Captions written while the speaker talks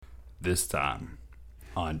This time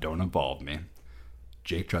on Don't Involve Me,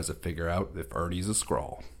 Jake tries to figure out if Ernie's a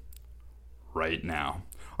Skrull. Right now.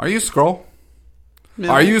 Are you a Skrull? Maybe.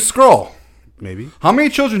 Are you a Skrull? Maybe. How many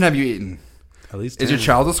children have you eaten? At least 10. Is your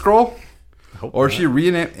child a Skrull? Or is not. she a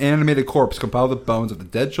reanimated corpse compiled of the bones of the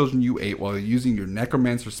dead children you ate while using your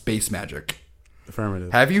necromancer space magic?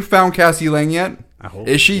 Affirmative. Have you found Cassie Lang yet? I hope.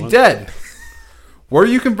 Is she One- dead? Were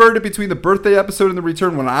you converted between the birthday episode and the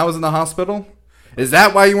return when I was in the hospital? Is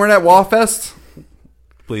that why you weren't at Wallfest?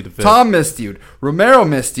 Plead the fifth. Tom missed you. Romero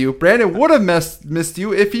missed you. Brandon would have missed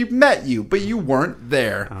you if he met you, but you weren't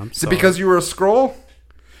there. I'm Is it because you were a Skrull?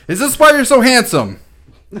 Is this why you're so handsome?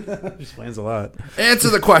 Explains a lot. Answer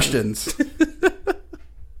the questions.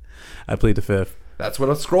 I plead the fifth. That's what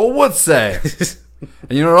a Skrull would say.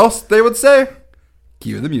 And you know what else they would say?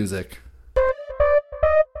 Cue the music.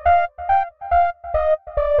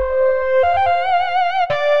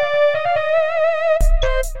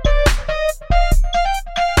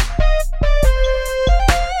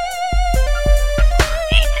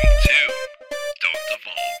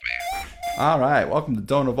 All right, welcome to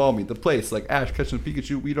Don't Evolve Me, the place like Ash catching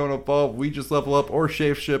Pikachu. We don't evolve, we just level up or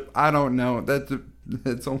shapeshift. I don't know.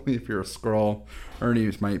 It's only if you're a Skrull.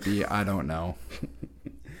 Ernie might be. I don't know.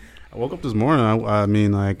 I woke up this morning. I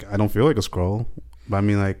mean, like, I don't feel like a Skrull, but I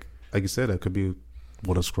mean, like you said, it could be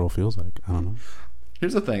what a Skrull feels like. I don't know.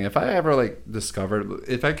 Here's the thing: if I ever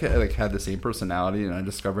if I had the same personality and I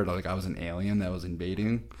discovered like I was an alien that was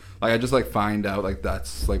invading, like I just like find out like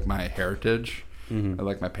that's like my heritage. Mm-hmm. And,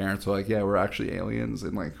 like my parents were like, yeah, we're actually aliens,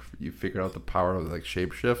 and like you figured out the power of like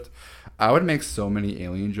shapeshift. I would make so many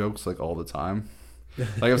alien jokes like all the time.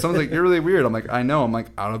 Like if someone's like, you're really weird, I'm like, I know, I'm like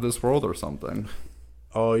out of this world or something.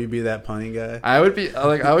 Oh, you'd be that punny guy? I would be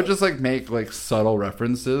like, I would just like make like subtle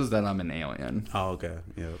references that I'm an alien. Oh, okay.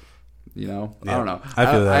 Yep. You know, Yep. I don't know.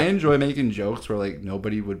 I feel that. I enjoy making jokes where like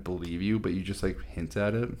nobody would believe you, but you just like hint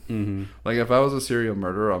at it. Mm-hmm. Like if I was a serial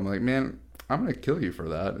murderer, I'm like, man, I'm gonna kill you for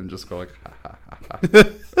that, and just go like, ha ha ha ha.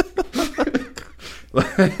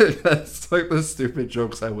 That's like the stupid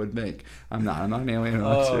jokes I would make. I'm not an alien. I'm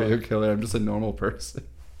not a serial killer. I'm just a normal person.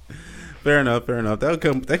 Fair enough. That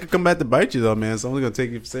could come back to bite you though, man. Someone's gonna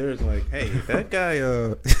take you serious. Like, hey, that guy.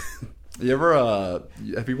 You ever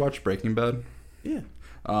have you watched Breaking Bad? Yeah.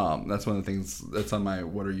 That's one of the things that's on my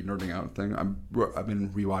 "What are you nerding out" thing. I've been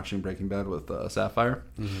rewatching Breaking Bad with Sapphire,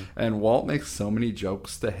 and Walt makes so many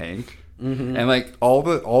jokes to Hank. Mm-hmm. And like all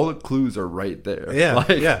the clues are right there. Yeah,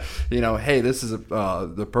 like, yeah. You know, hey, this is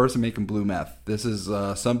the person making blue meth. This is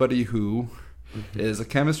somebody who is a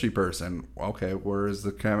chemistry person. Okay, where is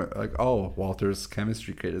the like? Oh, Walter's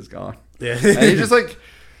chemistry kit is gone. Yeah, and he's like,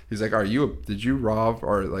 did you rob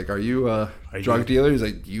or like, are you a drug dealer? He's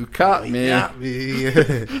like, you caught me.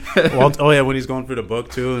 Oh yeah, when he's going through the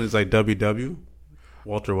book too, and it's like WW,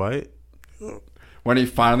 Walter White. When he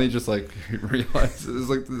finally just like realizes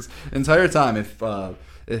like this entire time,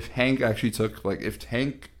 if Hank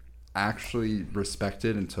actually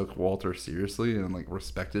respected and took Walter seriously and like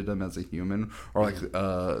respected him as a human, or like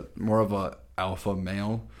more of a alpha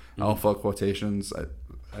male, alpha quotations.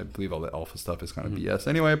 I believe all the alpha stuff is kind of BS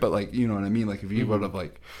anyway, but like, you know what I mean? Like if you would have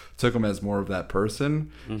like took him as more of that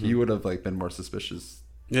person, he would have like been more suspicious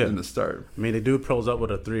in the start. I mean, the dude pulls up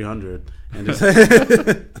with a 300 and just.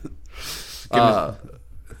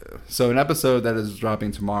 So an episode that is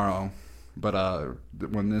dropping tomorrow, but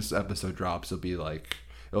when this episode drops,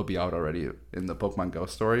 it'll be out already in the Pokemon Go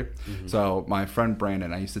story. Mm-hmm. So my friend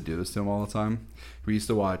Brandon, I used to do this to him all the time. We used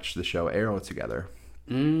to watch the show Arrow together.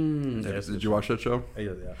 Did you watch that show?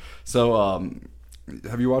 Yeah. So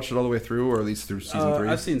have you watched it all the way through, or at least through season 3?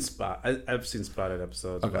 I've seen spotted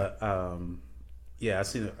episodes. Okay. But, yeah, I've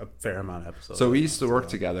seen a fair amount of episodes. So we used to work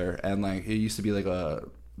together, and like it used to be like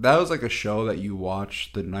that was like a show that you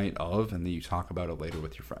watch the night of, and then you talk about it later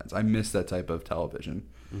with your friends. I miss that type of television.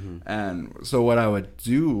 Mm-hmm. And so what I would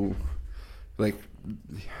do, like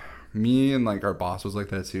me and like our boss was like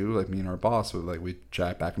that too. Like me and our boss would like we'd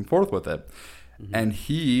chat back and forth with it, and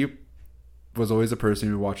he was always a person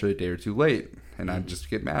who would watch it a day or two late, and I'd just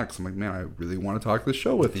get mad because I'm like, man, I really want to talk this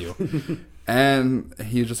show with you. And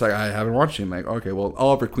he's just like, I haven't watched it. I'm like, okay, well,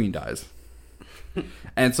 Oliver Queen dies.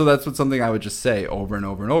 And so that's something I would just say over and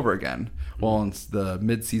over and over again. Well, in the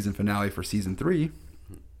mid-season finale for season 3,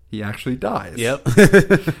 he actually dies. Yep.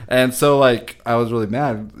 And so, like, I was really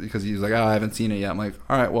mad because he was like, oh, I haven't seen it yet. I'm like,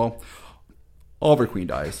 all right, well, Oliver Queen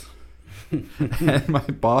dies. And my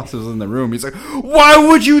boss was in the room. He's like, why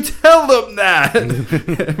would you tell them that?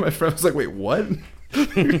 And my friend was like, wait, what?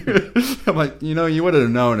 I'm like, you know, you would have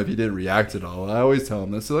known if you didn't react at all. I always tell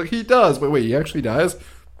him this. So like, he does. But wait, he actually dies?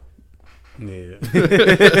 Yeah.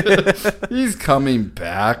 He's coming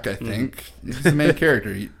back, I think. He's the main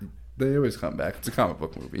character. They always come back. It's a comic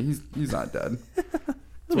book movie. He's not dead.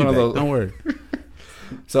 It's one of those. Don't worry.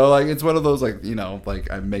 So, like, it's one of those, like, you know,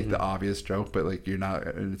 like, I make the obvious joke, but, like, you're not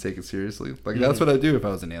going to take it seriously. Like, that's what I'd do if I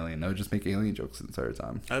was an alien. I would just make alien jokes the entire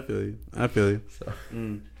time. I feel you. So.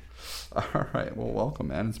 All right. Well, welcome,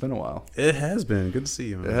 man. It's been a while. It has been. Good to see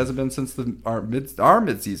you, man. It hasn't been since our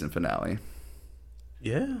mid-season finale.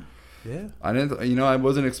 Yeah. I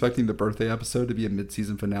wasn't expecting the birthday episode to be a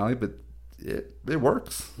mid-season finale, but it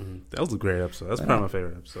works. Mm-hmm. That was a great episode. That's probably my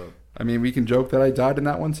favorite episode. I mean, we can joke that I died in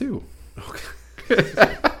that one, too. Okay.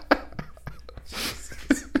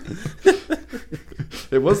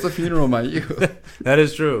 It was the funeral of my youth. That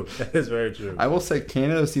is true. That is very true. I will say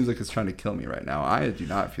Canada seems like it's trying to kill me right now. I do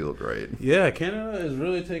not feel great. Yeah, Canada is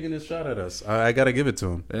really taking this shot at us. I got to give it to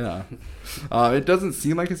him. Yeah. It doesn't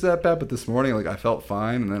seem like it's that bad, but this morning, like, I felt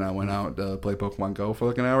fine, and then I went out to play Pokemon Go for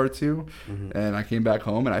like an hour or two, and I came back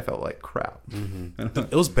home, and I felt like crap.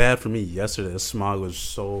 It was bad for me yesterday. The smog was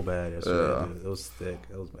so bad yesterday. It was thick.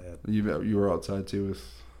 It was bad. You were outside, too?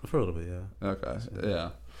 For a little bit, yeah. Okay, yeah.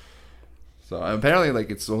 So apparently, like,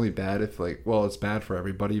 it's only bad if, like, well, it's bad for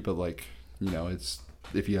everybody, but, like, you know, it's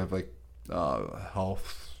if you have, like,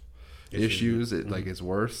 health issues, it like it's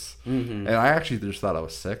worse. And I actually just thought I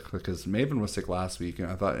was sick because Maven was sick last week,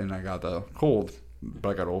 and I got the cold, but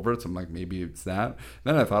I got over it. So I'm like, maybe it's that.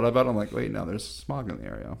 Then I thought about it. I'm like, wait, no, there's smog in the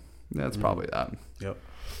area. That's probably that. Yep.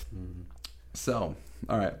 So,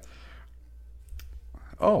 all right.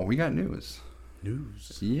 Oh, we got news.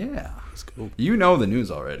 Yeah. Let's go. You know the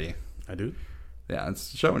news already. I do? Yeah,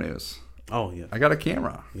 it's show news. Oh, yeah. I got a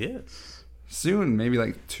camera. Yes. Soon, maybe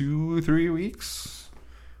like 2-3 weeks,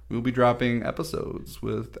 we'll be dropping episodes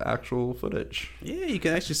with actual footage. Yeah, you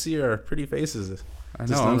can actually see our pretty faces. I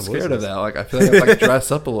know, I'm scared of that. Like, I feel like I have to like,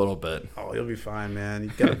 dress up a little bit. Oh, you'll be fine, man.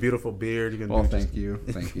 You've got a beautiful beard. You can well, thank you.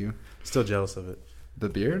 Thank you. Still jealous of it. The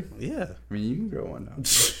beard? Yeah. I mean, you can grow one now.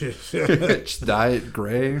 Just dye it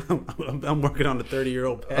gray. I'm working on a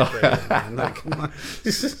 30-year-old patch right now, man. Like, come on.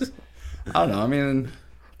 I don't know. I mean,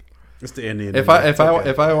 it's the Indian. If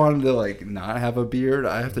I wanted to like not have a beard,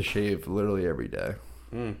 I have to shave literally every day.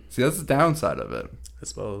 See, that's the downside of it. I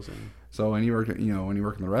suppose. So when you work in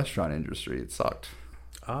the restaurant industry, it sucked.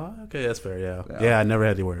 Okay, that's fair. Yeah. I never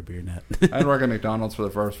had to wear a beard net. I had to work at McDonald's for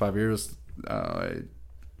the first 5 years. I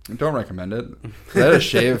don't recommend it. I had to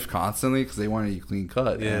shave constantly because they wanted you clean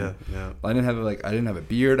cut. Yeah. I didn't have a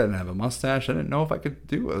beard. I didn't have a mustache. I didn't know if I could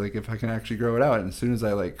do it. Like if I can actually grow it out. And as soon as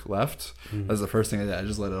I like left, that was the first thing I did. I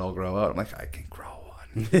just let it all grow out. I'm like, I can grow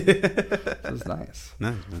one. This is nice.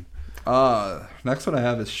 Nice, man. Next one I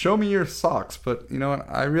have is show me your socks. But you know what?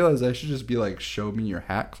 I realized I should just be like show me your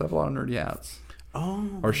hat because I have a lot of nerdy hats. Oh.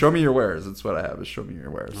 Or show me your wares. That's what I have is show me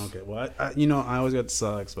your wares. Okay. Well, I I always got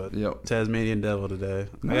socks, but Tasmanian Devil today.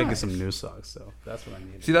 Nice. I gotta get some new socks, so that's what I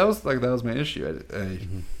need. See, that was my issue. I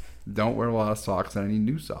don't wear a lot of socks, and I need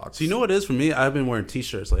new socks. So you know what it is for me? I've been wearing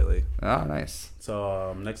t-shirts lately. Ah, nice.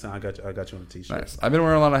 So next time I got you on a t-shirt. Nice. I've been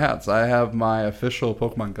wearing a lot of hats. I have my official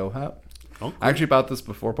Pokemon Go hat. Oh, cool. I actually bought this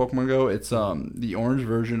before Pokemon Go. It's the orange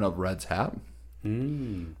version of Red's hat.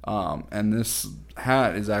 And this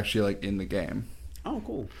hat is actually like in the game. Oh,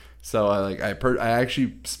 cool. So I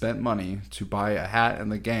actually spent money to buy a hat in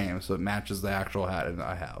the game so it matches the actual hat that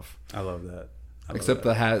I have. I love that. Except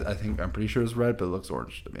the hat, I'm pretty sure is red, but it looks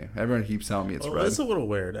orange to me. Everyone keeps telling me it's red. It's a little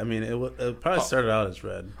weird. I mean, it probably started out as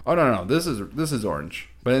red. Oh no, this is orange.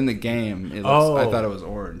 But in the game, it looks, I thought it was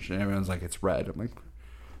orange, and everyone's like, it's red. I'm like,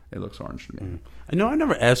 it looks orange to me. I know. I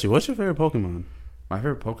never asked you. What's your favorite Pokemon? My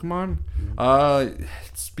favorite Pokemon?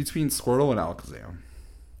 It's between Squirtle and Alakazam.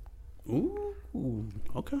 Ooh,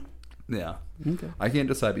 okay. Yeah. Okay. I can't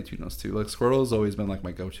decide between those two. Like, Squirtle has always been, like,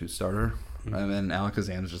 my go-to starter. And then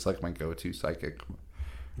Alakazam is just, like, my go-to psychic.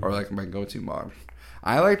 Or, like, my go-to mob.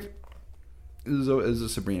 I liked... It was a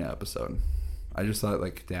Sabrina episode. I just thought,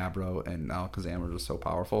 like, Kadabra and Alakazam were just so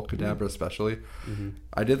powerful. Kadabra especially.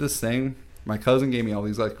 I did this thing. My cousin gave me all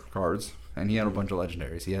these, like, cards. And he had a bunch of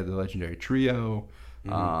legendaries. He had the legendary trio. He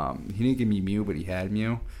didn't give me Mew, but he had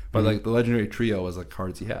Mew. But, like, the legendary trio was, like,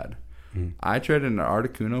 cards he had. I traded an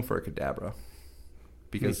Articuno for a Kadabra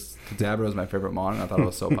because Kadabra was my favorite mon, and I thought it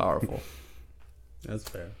was so powerful. That's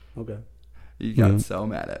fair. Okay. You got so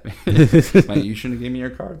mad at me. Like, you shouldn't have given me your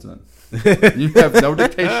cards then. You have no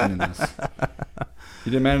dictation in this.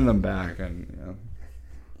 You demanded them back, and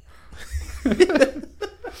hey,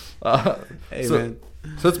 man.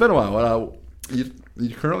 So it's been a while. You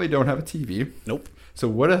currently don't have a TV. Nope. So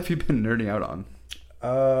what have you been nerding out on?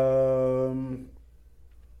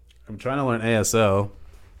 I'm trying to learn ASL.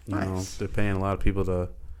 You Nice. know, they're paying a lot of people to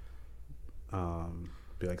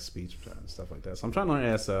be like speech and stuff like that. So I'm trying to learn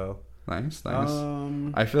ASL. Nice.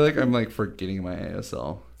 I feel like I'm like forgetting my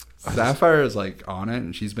ASL. Sapphire is like on it,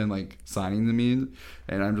 and she's been like signing to me,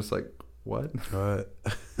 and I'm just like, what? But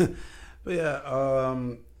yeah,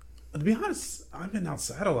 to be honest, I've been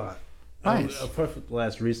outside a lot. Nice. For the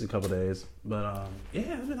last recent couple of days, but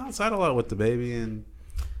yeah, I've been outside a lot with the baby, and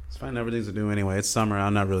it's finding everything to do anyway. It's summer.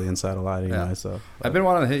 I'm not really inside a lot anyway. So I've been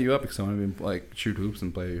wanting to hit you up because I want to like shoot hoops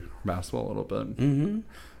and play basketball a little bit. Mm-hmm.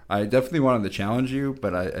 I definitely wanted to challenge you,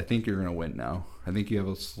 but I think you're gonna win now. I think you have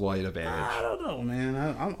a slight advantage. I don't know, man.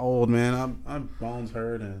 I'm old, man. I'm bones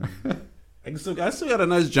hurt, and I still got a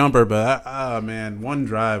nice jumper, but man, one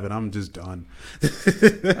drive and I'm just done.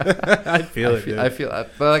 I feel it. I feel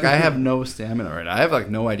like I have no stamina right now. I have like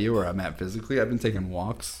no idea where I'm at physically. I've been taking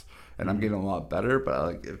walks and I'm getting a lot better, but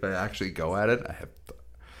like if I actually go at it,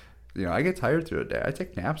 I get tired through the day. I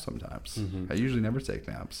take naps sometimes. Mm-hmm. I usually never take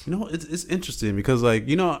naps. It's interesting because like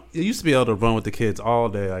it used to be able to run with the kids all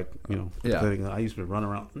day, like Yeah. I used to run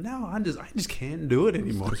around. Now I just can't do it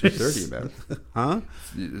anymore. You're 30, man. Huh?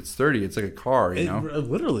 It's 30. It's like a car, you know.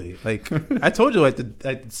 Literally, like I told you, like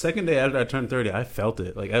the second day after I turned 30, I felt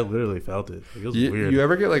it. Like I literally felt it. Like, it was weird. You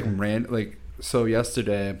ever get like so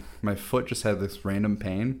yesterday my foot just had this random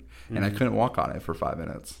pain. And I couldn't walk on it for 5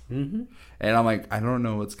 minutes. Mm-hmm. And I'm like, I don't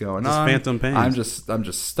know what's going on. Phantom pain. I'm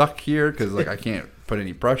just stuck here because like I can't put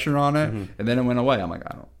any pressure on it. Mm-hmm. And then it went away. I'm like,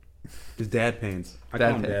 I don't. It's dad pains.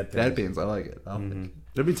 Dad pains. I like it.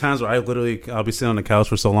 There'll be times where I'll be sitting on the couch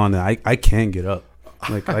for so long that I can't get up.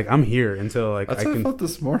 Like I'm here until like That's what I felt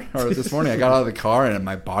this morning. Or this morning I got out of the car and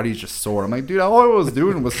my body's just sore. I'm like, dude, all I was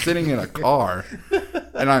doing was sitting in a car,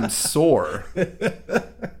 and I'm sore.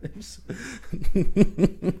 This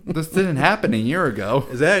didn't happen a year ago.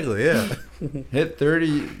 Exactly. Yeah. Hit 30,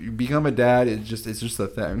 you become a dad. It's just a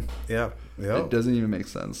thing. Yeah. It doesn't even make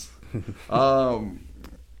sense. I've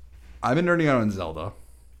been nerding out on Zelda.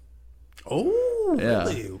 Oh, yeah.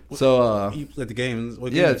 Really? So you played the game?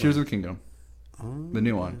 Yeah, Tears of the Kingdom. The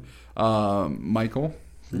new one. Michael,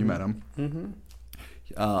 you met him.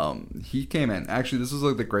 Mm-hmm. He came in. Actually, this is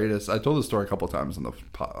like the greatest. I told this story a couple times on the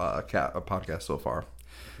podcast so far.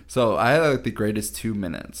 So I had like the greatest 2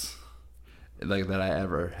 minutes like that I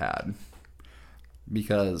ever had,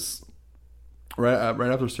 because right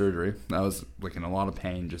after surgery, I was like in a lot of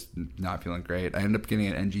pain, just not feeling great. I ended up getting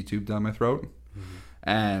an NG tube down my throat,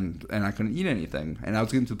 and I couldn't eat anything, and I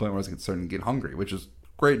was getting to the point where I was starting to get hungry, which is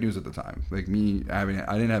great news at the time. Like I didn't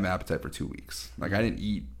have an appetite for 2 weeks. Like I didn't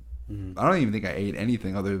eat. I don't even think I ate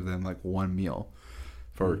anything other than like one meal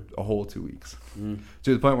for a whole 2 weeks.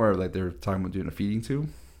 To the point where like they were talking about doing a feeding tube,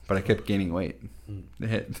 but I kept gaining weight.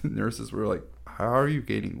 The nurses were like, "How are you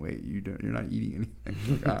gaining weight? You're not eating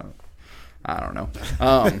anything." Like, I don't know.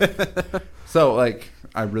 So like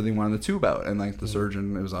I really wanted the tube out, and like the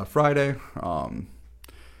surgeon, it was on Friday.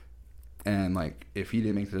 And like if he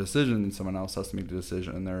didn't make the decision, someone else has to make the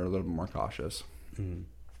decision, and they're a little bit more cautious.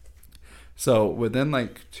 So within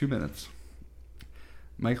like 2 minutes,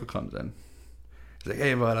 Michael comes in. He's like,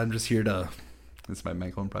 "Hey, bud, I'm just here to..." This is my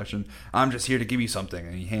Michael impression. "I'm just here to give you something."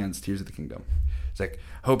 And he hands Tears of the Kingdom. He's like,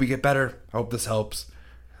 "Hope you get better. Hope this helps.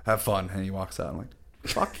 Have fun." And he walks out. I'm like,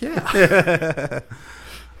 fuck yeah.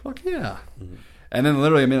 Fuck yeah. And then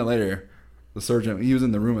literally a minute later, the surgeon, he was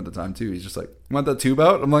in the room at the time too. He's just like, "Want that tube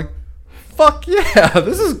out?" I'm like, fuck yeah,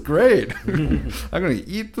 this is great. I'm going to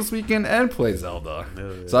eat this weekend and play Zelda.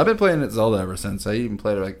 Yeah. So I've been playing Zelda ever since. I even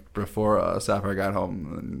played it like before Sapphire got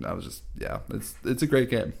home, and I was just, it's a great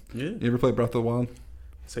game. Yeah. You ever play Breath of the Wild?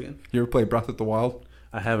 Second? You ever play Breath of the Wild?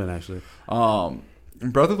 I haven't actually.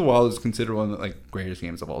 Breath of the Wild is considered one of the like greatest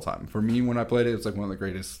games of all time. For me, when I played it, it's like one of the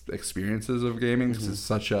greatest experiences of gaming, because it's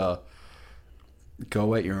such a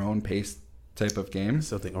go at your own pace type of game. I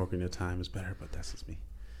still think Ocarina of Time is better, but that's just me.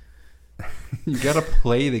 You gotta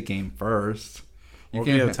play the game first. You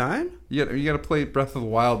can't have time. You gotta play Breath of the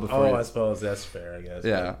Wild before. Oh, I suppose that's fair. I guess.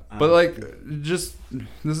 Yeah, but like, just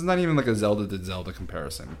this is not even like a Zelda to Zelda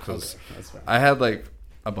comparison, because I had like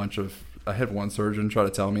a bunch of. I had one surgeon try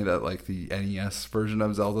to tell me that like the NES version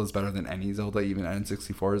of Zelda is better than any Zelda, even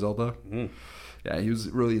N64 Zelda. Yeah, he was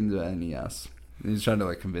really into NES. And he's trying to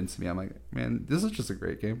like convince me. I'm like, man, this is just a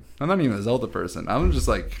great game. I'm not even a Zelda person. I'm just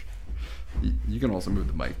like. You can also move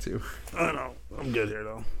the mic too. I know. I'm good here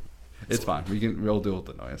though. It's fine. We'll deal with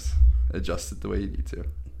the noise. Adjust it the way you need to.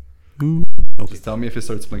 Okay. Just tell me if it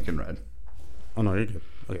starts blinking red. Oh no, you're good.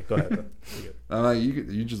 Okay, go ahead. Though. You're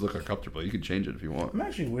good. You just look uncomfortable. You can change it if you want. I'm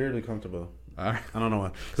actually weirdly comfortable. All right. I don't know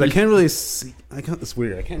why. Because I can't really see. It's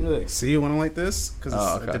weird. I can't really like, see when I'm like this because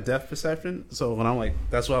it's like the depth perception. So when I'm like,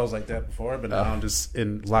 that's why I was like that before. But now I'm just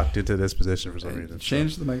locked into this position for some reason.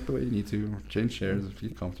 Change the mic the way you need to. Change chairs if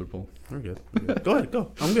you're comfortable. We're good. Go ahead.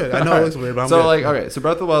 Go. I'm good. I know it looks weird, but I'm so good. like, okay. So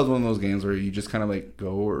Breath of the Wild is one of those games where you just kind of like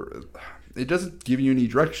go, or it doesn't give you any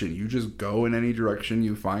direction. You just go in any direction.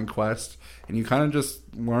 You find quests, and you kind of just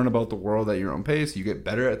learn about the world at your own pace. You get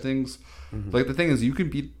better at things. Mm-hmm. Like the thing is, you can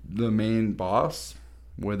beat the main boss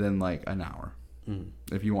within like an hour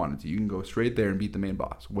if you wanted to. You can go straight there and beat the main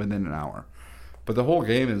boss within an hour. But the whole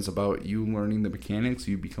game is about you learning the mechanics,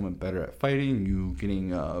 you becoming better at fighting, you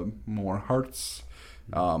getting more hearts,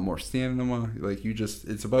 more stamina. Like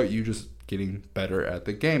it's about you just getting better at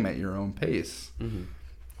the game at your own pace. Mm-hmm.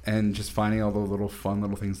 And just finding all the little fun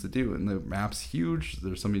little things to do. And the map's huge.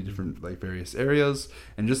 There's so many different like various areas,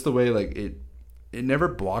 and just the way like it never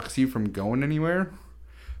blocks you from going anywhere.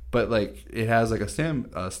 But, like, it has, like,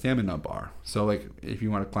 a stamina bar. So, like, if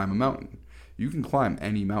you want to climb a mountain, you can climb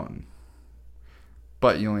any mountain.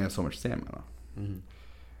 But you only have so much stamina.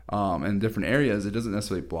 Mm-hmm. And different areas, it doesn't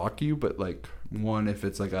necessarily block you. But, like, if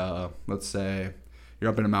it's, like, let's say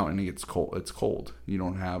you're up in a mountain and it's cold. You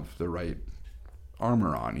don't have the right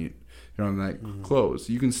armor on. You don't have, like, clothes.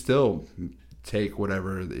 You can still take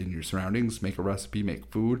whatever in your surroundings, make a recipe, make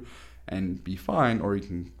food, and be fine. Or you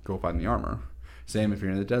can go find the armor. Same if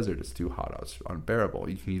you're in the desert, it's too hot, it's unbearable.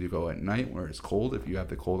 You can either go at night where it's cold if you have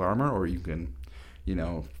the cold armor, or you can,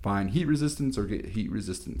 find heat resistance or get heat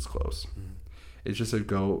resistance clothes. Mm-hmm. It's just a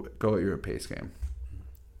go at your pace game.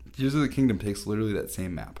 Tears of the Kingdom takes literally that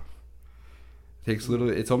same map.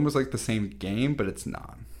 It's almost like the same game, but it's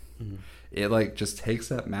not. Mm-hmm. It like just takes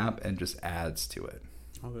that map and just adds to it.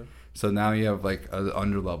 Okay. So now you have like an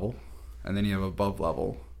under level, and then you have above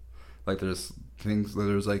level. Like there's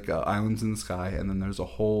like islands in the sky, and then there's a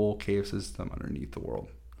whole cave system underneath the world.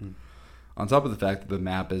 Mm. On top of the fact that the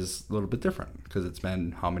map is a little bit different because it's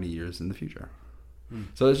been how many years in the future. Mm.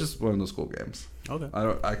 So it's just one of those cool games. Okay.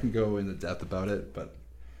 I can go into depth about it, but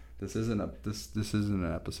this isn't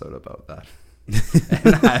an episode about that.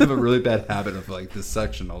 And I have a really bad habit of like this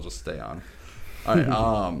section I'll just stay on. All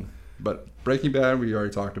right. But Breaking Bad, we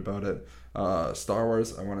already talked about it. Star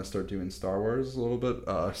Wars, I want to start doing Star Wars a little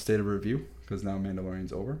bit. State of review, because now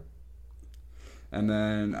Mandalorian's over. And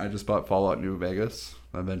then I just bought Fallout New Vegas.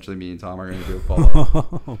 Eventually me and Tom are going to do a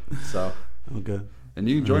Fallout. So okay. And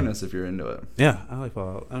you can join us if you're into it. Yeah, I like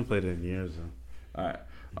Fallout. I haven't played it in years though. Alright.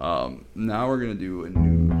 Now we're going to do a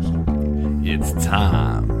news. It's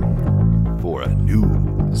time for a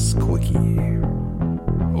news quickie.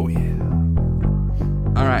 Oh yeah.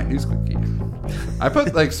 Alright, news quickie. I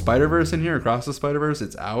put like Spider-Verse in here, Across the Spider-Verse.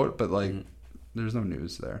 It's out, but like there's no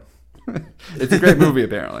news there. It's a great movie,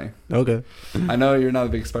 apparently. Okay. I know you're not a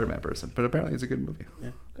big Spider-Man person, but apparently it's a good movie. Yeah.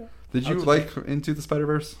 Okay. Did you like Into the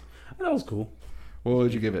Spider-Verse? That was cool. What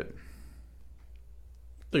would you give it?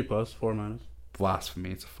 3+, 4-.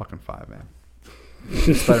 Blasphemy. It's a fucking 5, man.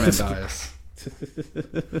 Spider-Man dies.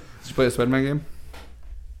 Did you play a Spider-Man game?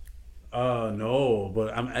 No,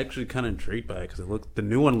 but I'm actually kind of intrigued by it because the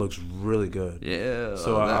new one looks really good. Yeah.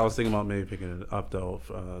 So I was thinking about maybe picking it up though.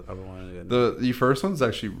 The first one's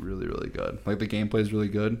actually really, really good. Like the gameplay is really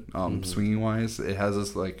good. Swinging wise, it has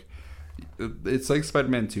this like, it's like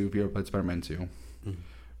Spider-Man 2 if you ever played Spider-Man 2. Mm-hmm.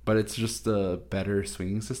 But it's just a better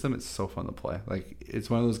swinging system. It's so fun to play. Like it's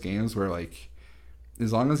one of those games where like,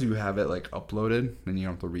 as long as you have it like uploaded and you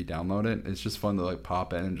don't have to re-download it, it's just fun to like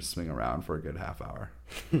pop in and just swing around for a good half hour.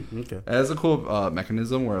 Okay. It has a cool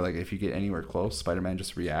mechanism where like if you get anywhere close, Spider-Man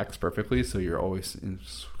just reacts perfectly, so you're always in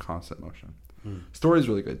constant motion. Story's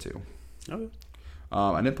really good too. Okay.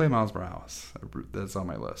 I didn't play Miles Morales. That's on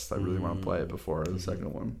my list. I really want to play it before the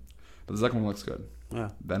second one, but the second one looks good. Yeah.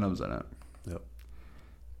 Venom's in it. Yep.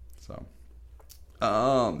 So,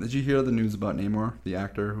 did you hear the news about Namor, the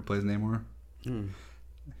actor who plays Namor?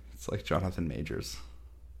 It's like Jonathan Majors.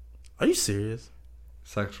 Are you serious?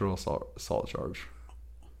 Sexual assault charge.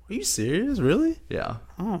 Are you serious? Really? Yeah.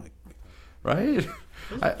 Oh, right.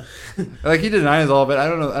 Like he denies all of it. I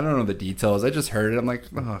don't know the details. I just heard it. I'm like,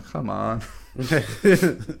 oh, come on.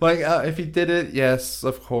 Like if he did it, yes,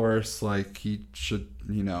 of course. Like he should,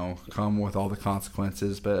 come with all the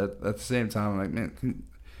consequences. But at the same time, I'm like, man,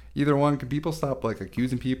 either one, can people stop like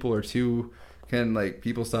accusing people, or two, can like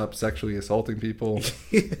people stop sexually assaulting people?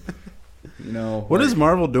 What is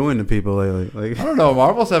Marvel doing to people lately? Like I don't know.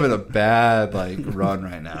 Marvel's having a bad like run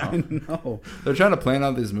right now. I know. They're trying to plan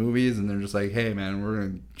out these movies, and they're just like, "Hey,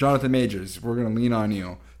 man, Jonathan Majors, we're gonna lean on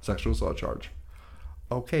you. Sexual assault charge."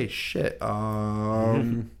 Okay, shit. All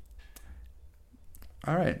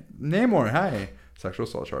right, Namor. Hi, sexual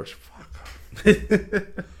assault charge. Fuck.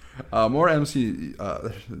 More MC.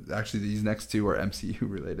 Actually, these next two are MCU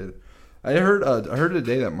related. I heard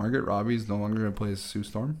today that Margaret Robbie's no longer going to play Sue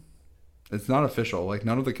Storm. It's not official. Like,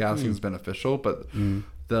 none of the casting has been official, but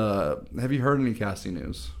have you heard any casting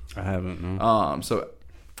news? I haven't. No. So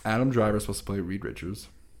Adam Driver's supposed to play Reed Richards.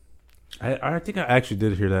 I think I actually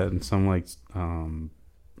did hear that in some like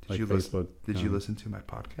Facebook. Did you listen to my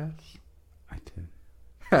podcast? I did.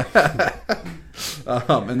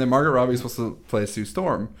 And then Margaret Robbie's supposed to play Sue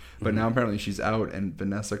Storm, but now apparently she's out and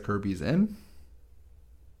Vanessa Kirby's in.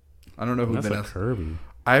 I don't know who Vanessa Kirby.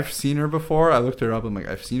 I've seen her before. I looked her up. I'm like,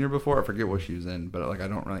 I've seen her before. I forget what she was in, but like I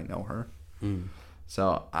don't really know her.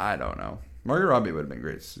 So I don't know. Margaret Robbie would have been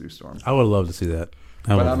great as Sue Storm. I would love to see that.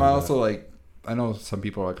 But I'm also like, I know some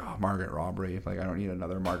people are like, oh, Margaret Robbie. Like, I don't need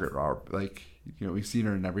another Margaret Robbie. Like, you know, we've seen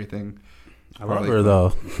her in everything. I love her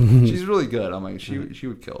though. She's really good. I'm like, she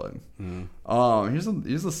would kill it.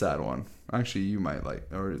 Here's a sad one. Actually, you might like,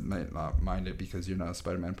 or might not mind it because you're not a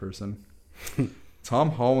Spider-Man person.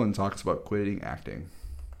 Tom Holland talks about quitting acting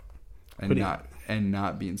and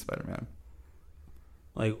not being Spider-Man.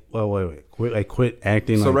 Like, well, wait. Quit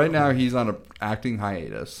acting. So like, right now he's on a acting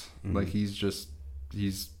hiatus. Like he's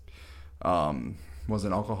was an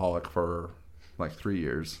alcoholic for like 3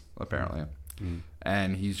 years apparently,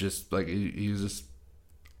 and he's just like his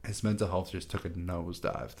mental health just took a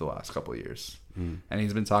nosedive the last couple of years, and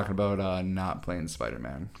he's been talking about not playing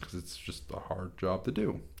Spider-Man because it's just a hard job to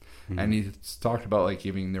do. And he's talked about like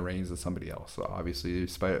giving the reins to somebody else. So obviously,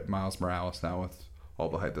 Miles Morales now with all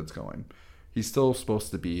the hype that's going, he's still supposed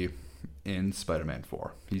to be in Spider-Man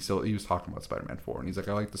 4. He was talking about Spider-Man 4, and he's like,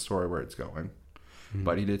 I like the story where it's going,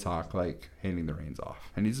 but he did talk like handing the reins off.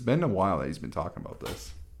 And it's been a while that he's been talking about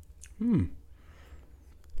this.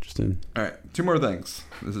 Interesting. All right, 2 more things.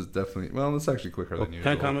 This is definitely this is actually quicker than usual.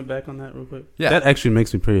 Can I comment back on that real quick? Yeah, that actually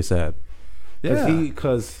makes me pretty sad. Yeah,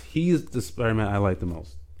 because he's the Spider-Man I like the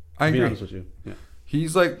most. I agree. To be honest with you, yeah.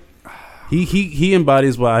 He's like he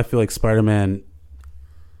embodies what I feel like Spider-Man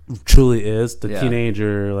truly is. The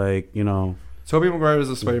teenager, like, you know. Tobey Maguire is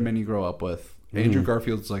the Spider-Man you grow up with. Andrew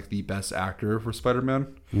Garfield's like the best actor for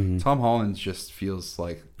Spider-Man. Tom Holland just feels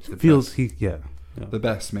like the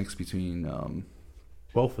best mix between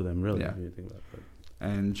both of them, really. Yeah. If you think about it.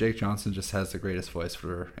 And Jake Johnson just has the greatest voice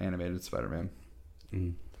for animated Spider-Man.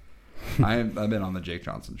 I've been on the Jake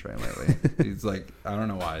Johnson train lately. He's like, I don't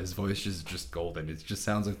know why, his voice is just golden. It just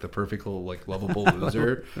sounds like the perfect little, like, lovable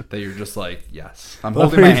loser that you're just like, yes, I'm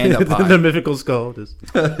holding my hand up high. The mythical skull. Just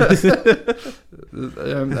I'm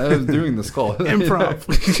doing the skull. Improv.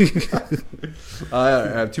 I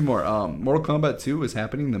have 2 more. Mortal Kombat 2 is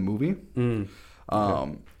happening, the movie.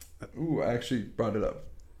 I actually brought it up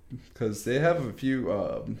because they have a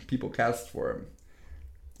few people cast for him.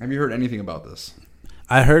 Have you heard anything about this?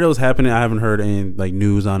 I heard it was happening. I haven't heard any like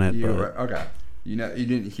news on it. Right. Okay. You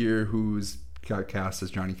didn't hear who's got cast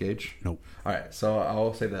as Johnny Cage? Nope. All right, so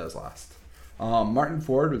I'll say that as last. Martin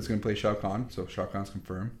Ford is going to play Shao Kahn, so Shao Kahn's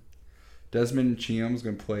confirmed. Desmond Chiam is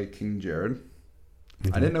going to play King Jared.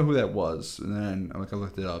 I didn't know who that was, and then I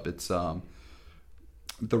looked it up. It's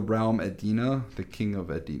the realm Edina, the king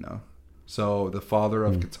of Edina. So the father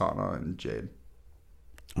of Katana and Jade.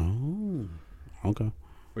 Oh, okay.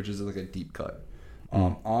 Which is like a deep cut.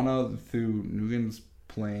 Anna Thunugan's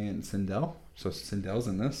playing Sindel. So Sindel's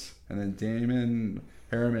in this. And then Damon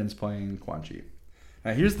Harriman's playing Quan Chi.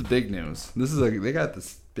 Now here's the big news. This is they got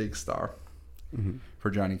this big star for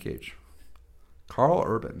Johnny Cage. Carl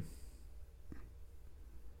Urban.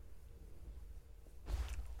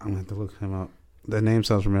 I'm going to have to look him up. The name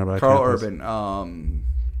sounds familiar, but Carl Urban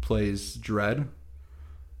plays Dredd.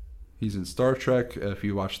 He's in Star Trek. If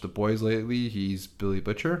you watched The Boys lately, he's Billy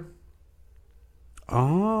Butcher.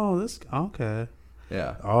 Oh, this okay.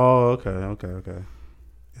 Yeah. Oh, okay.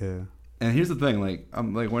 Yeah. And here's the thing, like,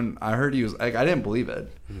 when I heard he was like, I didn't believe it,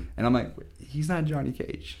 and I'm like, he's not Johnny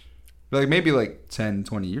Cage. Like maybe like 10,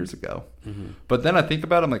 20 years ago, but then I think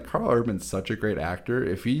about it, I'm like, Carl Urban's such a great actor.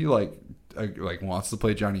 If he like wants to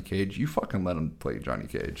play Johnny Cage, you fucking let him play Johnny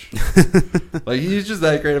Cage. Like he's just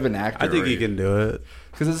that great of an actor. I think he can do it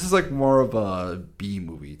because this is like more of a B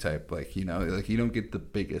movie type. Like, you know, like you don't get the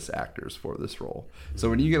biggest actors for this role. So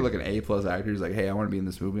when you get like an A+ actor who's like, hey, I want to be in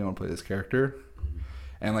this movie, I want to play this character,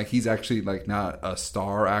 and like he's actually like not a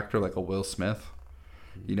star actor like a Will Smith.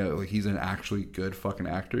 You know, like he's an actually good fucking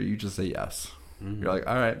actor. You just say yes. You're like,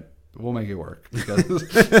 all right, we'll make it work. Because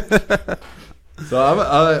so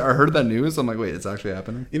I heard that news. I'm like, wait, it's actually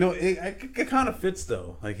happening. You know, it kind of fits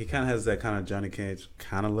though. Like he kind of has that kind of Johnny Cage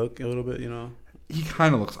kind of look a little bit. You know. He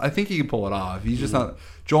kind of looks. I think he can pull it off. He's just not.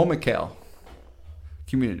 Joel McHale.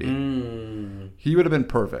 Community. He would have been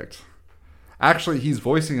perfect. Actually, he's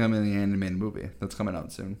voicing him in the animated movie that's coming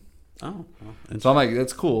out soon. Oh. So I'm like,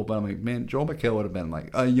 that's cool. But I'm like, man, Joel McHale would have been like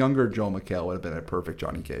a younger Joel McHale would have been a perfect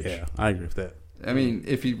Johnny Cage. Yeah, I agree with that. I mean,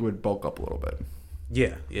 if he would bulk up a little bit.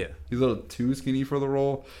 Yeah. He's a little too skinny for the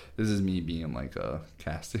role. This is me being like a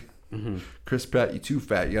casting. Mm-hmm. Chris Pratt, you too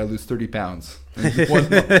fat. You gotta lose 30 pounds.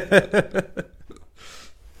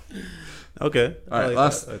 Okay. All right,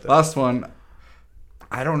 last one.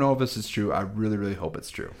 I don't know if this is true. I really, really hope it's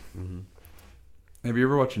true. Mm-hmm. Have you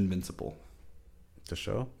ever watched Invincible? The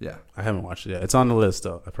show? Yeah. I haven't watched it yet. It's on the list,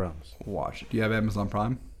 though. I promise. Watch it. Do you have Amazon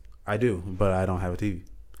Prime? I do, but I don't have a TV.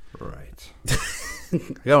 Right. I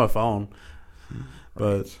got my phone.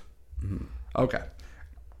 But. Right. Okay.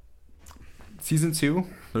 Season 2,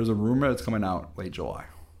 there's a rumor that's coming out late July.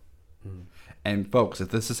 And folks, if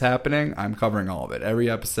this is happening, I'm covering all of it. Every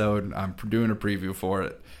episode, I'm doing a preview for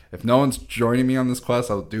it. If no one's joining me on this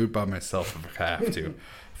quest, I'll do it by myself if I have to.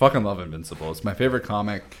 Fucking love Invincible. It's my favorite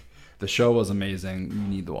comic. The show was amazing. You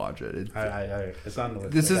need to watch it. It's on the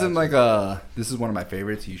list. This isn't like a. This is one of my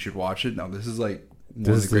favorites. You should watch it. No, this is like.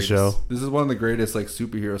 This is the show. This is one of the greatest like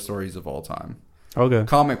superhero stories of all time. Okay.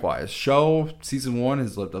 Comic wise, show season 1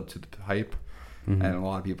 has lived up to the hype, and a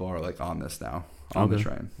lot of people are like on this now on the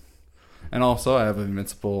train. And also, I have an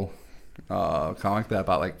Invincible comic that I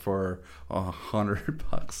bought like for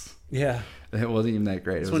 $100. Yeah. It wasn't even that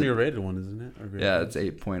great. It's one of your rated one, isn't it? Yeah, it's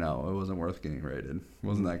 8.0. It wasn't worth getting rated. It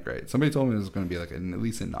wasn't that great. Somebody told me it was going to be like at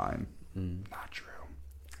least a 9. Not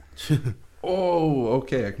true. Oh,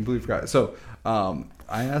 okay. I completely forgot. So, I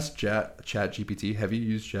asked Chat GPT. Have you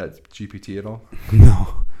used Chat GPT at all?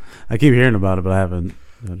 No. I keep hearing about it, but I haven't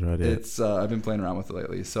tried it. It's I've been playing around with it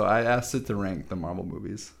lately. So I asked it to rank the Marvel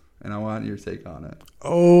movies, and I want your take on it.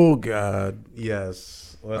 Oh God,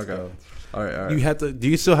 yes. Let's go. All right. You have to. Do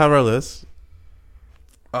you still have our list?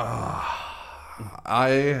 I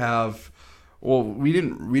have. Well, we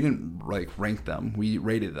didn't like rank them. We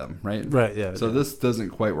rated them, right? Right. Yeah. So this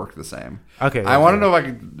doesn't quite work the same. Okay. I want to know if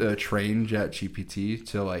I could train ChatGPT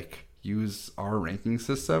to like use our ranking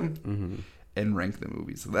system and rank the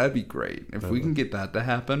movies. So that'd be great if we can get that to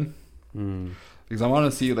happen. Because I want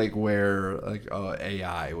to see like where like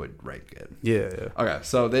AI would rank it. Yeah. Okay.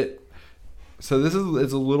 So this is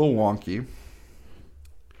it's a little wonky.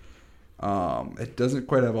 It doesn't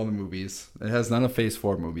quite have all the movies. It has none of Phase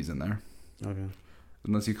 4 movies in there. Okay.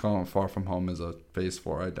 Unless you call Far From Home as a Phase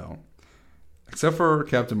 4, I don't. Except for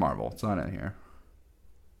Captain Marvel. It's not in here.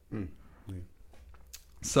 Yeah.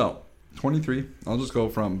 So, 23. I'll just go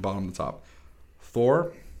from bottom to top.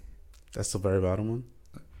 Thor. That's the very bottom one?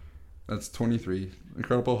 That's 23.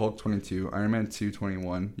 Incredible Hulk, 22. Iron Man 2,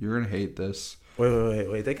 21. You're going to hate this.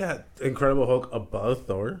 Wait. They got Incredible Hulk above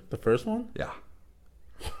Thor? The first one? Yeah.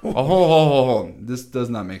 Hold on. This does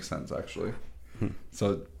not make sense, actually.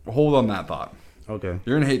 So, hold on that thought. Okay.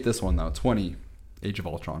 You're going to hate this one, though. 20. Age of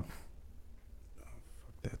Ultron.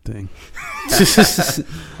 That thing.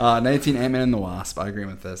 19. Ant-Man and the Wasp. I agree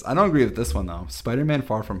with this. I don't agree with this one, though. Spider-Man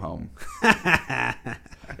Far From Home.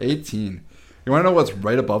 18. You want to know what's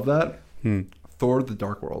right above that? Thor: The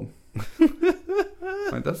Dark World.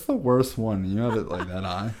 Like, that's the worst one. You have it like that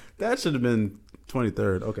high. That should have been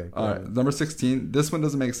 23rd. Okay. All right. Number 16. This one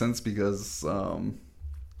doesn't make sense because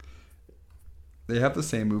they have the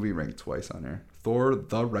same movie ranked twice on here. Thor: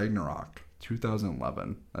 The Ragnarok,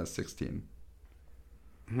 2011. That's 16.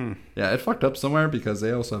 Yeah, it fucked up somewhere because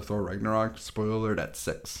they also have Thor: Ragnarok, spoiler alert, at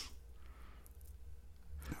 6.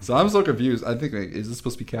 So I'm so confused. I think, like, is this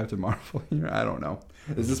supposed to be Captain Marvel here? I don't know.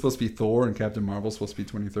 Is this supposed to be Thor and Captain Marvel supposed to be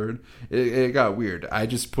 23rd? It got weird. I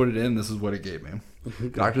just put it in. This is what it gave me.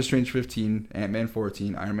 Doctor Strange 15, Ant-Man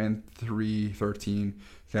 14, Iron Man 3 13,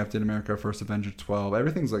 Captain America First Avenger 12.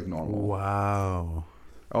 Everything's like normal. Wow.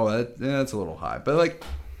 Oh, that's a little high, but like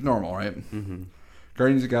normal, right?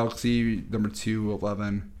 Guardians of the Galaxy number 2,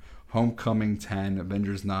 11, Homecoming 10,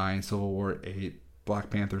 Avengers 9, Civil War 8, Black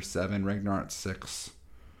Panther 7, Ragnarok 6.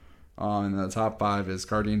 And the top 5 is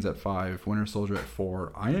Guardians at 5, Winter Soldier at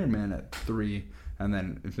 4, Iron Man at 3, and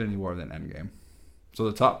then Infinity War, then Endgame. So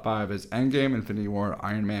the top 5 is Endgame, Infinity War,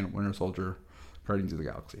 Iron Man, Winter Soldier, Guardians of the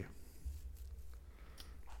Galaxy.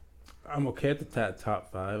 I'm okay at the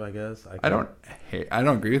top 5, I guess. I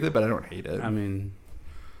don't agree with it, but I don't hate it. I mean,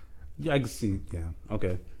 yeah, I can see. Yeah,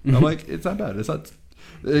 okay. I'm like, it's not bad. It's not.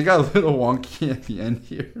 It got a little wonky at the end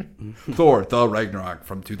here. Thor: The Ragnarok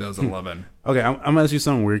from 2011. Okay, I'm gonna ask you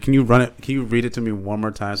something weird. Can you run it? Can you read it to me one more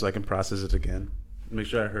time so I can process it again? Make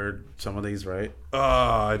sure I heard some of these right.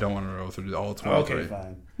 I don't want to go through all 23. Okay,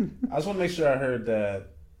 fine. I just want to make sure I heard that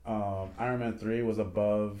Iron Man 3 was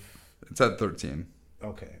above. It's at 13.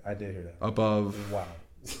 Okay, I did hear that. Above. Wow.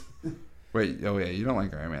 Wait, oh yeah, you don't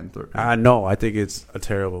like Iron Man 3. I know. I think it's a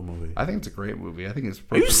terrible movie. I think it's a great movie. I think it's.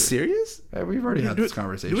 Are you serious? Yeah, we've already had this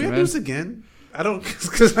conversation. Do we have man. to do this again? I don't.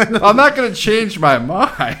 Cause I know. I'm not gonna change my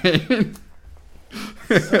mind.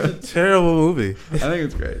 It's a terrible movie. I think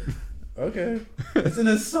it's great. Okay, it's an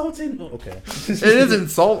insulting. Okay, It is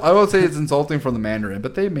insult. I will say it's insulting for the Mandarin,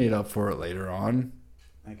 but they made up for it later on.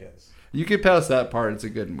 I guess You get past that part; it's a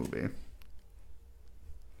good movie.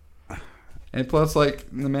 And plus, like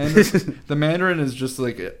the Mandarin is just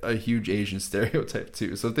like a huge Asian stereotype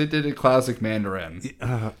too. So if they did a classic Mandarin,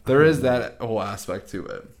 there is that whole aspect to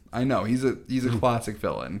it. I know he's a classic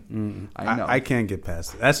villain. I know. I can't get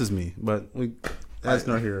past it. That's just me. But that's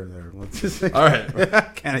not here or there. Let's just all right. I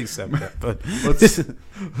can't accept that. But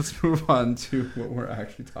let's move on to what we're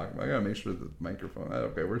actually talking about. I gotta make sure the microphone.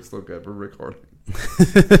 Okay, we're still good. We're recording.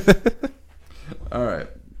 All right,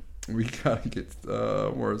 we gotta get.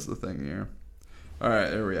 Where's the thing here? All right,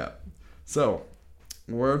 there we are. So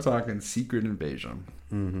we're talking Secret Invasion.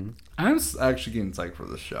 Mm-hmm. I'm actually getting psyched for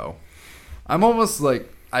this show. I'm almost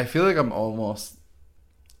like I feel like I'm almost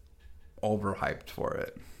overhyped for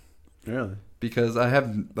it. Really? Because I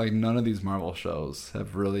have like none of these Marvel shows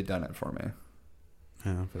have really done it for me.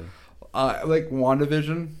 Yeah. Fair. Like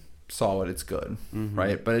WandaVision, saw it, it's good,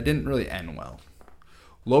 right? But it didn't really end well.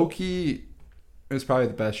 Loki is probably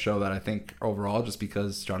the best show that I think overall, just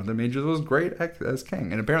because Jonathan Majors was great as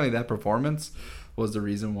Kang, and apparently that performance was the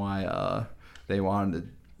reason why they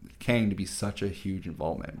wanted Kang to be such a huge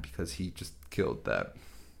involvement, because he just killed that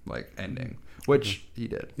like ending, which he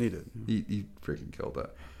did. He did. He freaking killed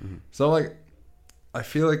it. So like, I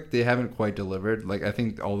feel like they haven't quite delivered. Like I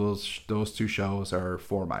think all those two shows are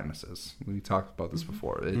 4 minuses. We talked about this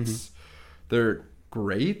before. They're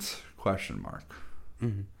great ?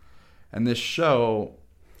 And this show,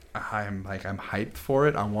 I'm hyped for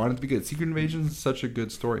it. I want it to be good. Secret Invasion is such a good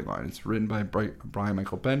storyline. It's written by Brian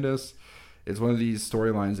Michael Bendis. It's one of these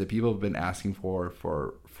storylines that people have been asking for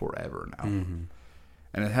forever now.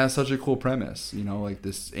 And it has such a cool premise. You know, like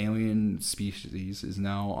this alien species is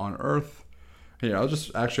now on Earth. Here, I'll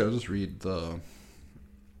just read the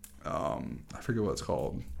I forget what it's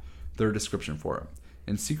called. Their description for it.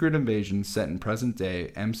 In Secret Invasion, set in present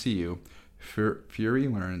day MCU, Fury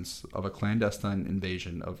learns of a clandestine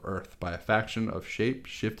invasion of Earth by a faction of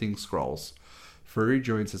shape-shifting Skrulls. Fury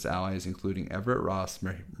joins his allies, including Everett Ross,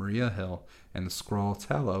 Maria Hill, and the Skrull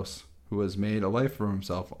Talos, who has made a life for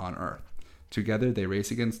himself on Earth. Together, they race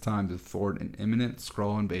against time to thwart an imminent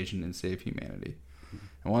Skrull invasion and save humanity.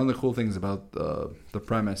 And one of the cool things about the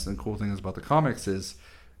premise and cool things about the comics is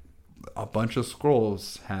a bunch of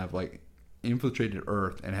Skrulls have like infiltrated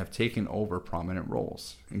Earth and have taken over prominent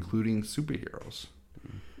roles, including superheroes.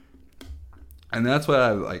 And that's what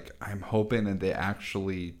I'm hoping that they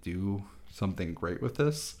actually do something great with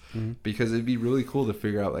this, because it'd be really cool to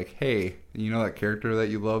figure out like, hey, you know that character that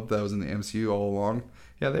you loved that was in the MCU all along?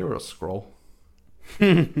 Yeah, they were a Skrull.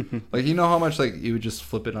 Like, you know how much like you would just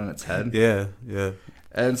flip it on its head? Yeah.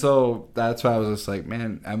 And so that's why I was just like,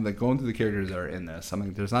 man, I'm like going through the characters that are in this. I'm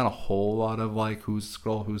like, there's not a whole lot of like who's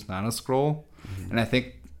Skrull, who's not a Skrull. And I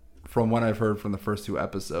think from what I've heard from the first 2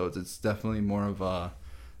 episodes, it's definitely more of a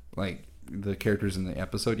like the characters in the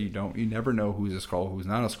episode. You never know who's a Skrull, who's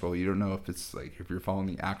not a Skrull. You don't know if it's like if you're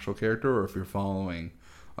following the actual character or if you're following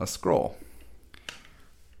a Skrull.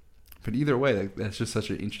 But either way, like, that's just such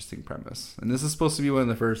an interesting premise. And this is supposed to be one of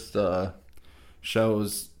the first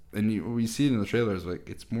shows. And we see it in the trailers, like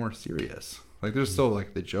it's more serious. Like there's still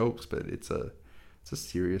like the jokes, but it's a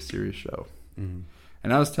serious show. And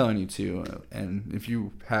I was telling you too, and if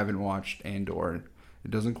you haven't watched Andor,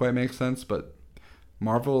 it doesn't quite make sense, but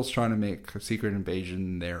Marvel's trying to make Secret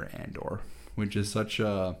Invasion their Andor, which is such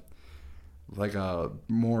a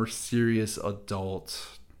more serious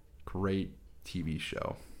adult, great TV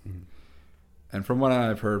show. And from what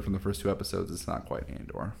I've heard from the first 2 episodes, it's not quite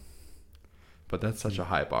Andor. But that's such a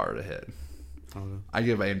high bar to hit. Okay. I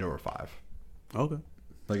give Andor a 5. Okay.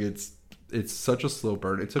 Like it's such a slow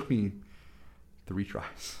burn. It took me 3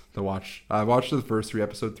 tries to watch. I watched the first 3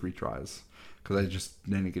 episodes 3 tries because I just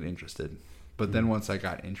didn't get interested. But then once I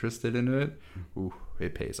got interested into it,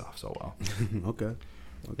 it pays off so well. Okay.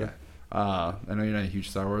 Yeah. I know you're not a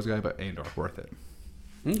huge Star Wars guy, but Andor, worth it.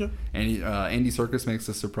 Okay. Andy Serkis makes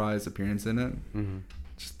a surprise appearance in it.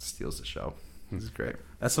 Just steals the show. This is great.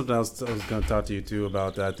 That's something I was going to talk to you too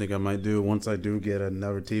about. That I think I might do once I do get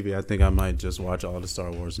another TV. I think I might just watch all the Star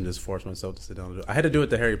Wars and just force myself to sit down and do it. I had to do it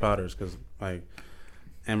to Harry Potter's because like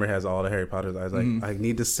Amber has all the Harry Potters. I was like, I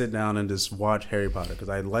need to sit down and just watch Harry Potter because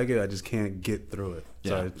I like it. I just can't get through it.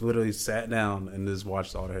 So I literally sat down and just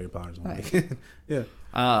watched all the Harry Potters. Nice. Yeah.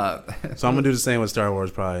 So I'm gonna do the same with Star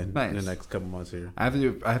Wars probably in the next couple months here. I have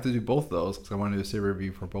to do both of those because I want to do a series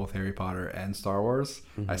review for both Harry Potter and Star Wars.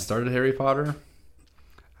 I started Harry Potter.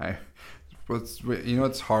 You know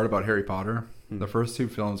what's hard about Harry Potter? The first 2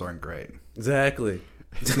 films aren't great. Exactly.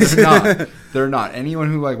 They're not. They're not.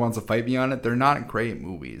 Anyone who wants to fight me on it, they're not great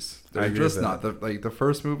movies. They're just not. The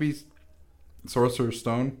first movies, Sorcerer's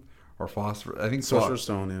Stone or Philosopher. I think Sorcerer's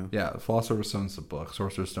Stone. Yeah, Philosopher's Stone's the book.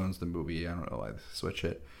 Sorcerer's Stone's the movie. I don't know why they switch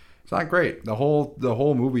it. It's not great. The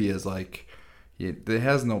whole movie is like it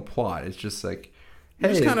has no plot. It's just like, hey,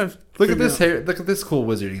 just kind of look at this cool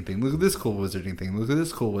wizarding thing. Look at this cool wizarding thing. Look at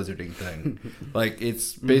this cool wizarding thing. Like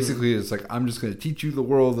it's basically it's like I'm just going to teach you the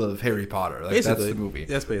world of Harry Potter. Like basically, that's the movie.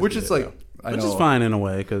 That's basically which is like which is fine in a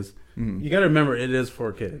way because you got to remember it is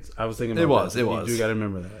for kids. I was thinking about it was. You got to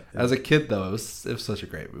remember that. Yeah. As a kid though, it was such a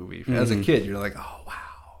great movie. As a kid, you're like, oh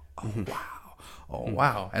wow, oh wow, oh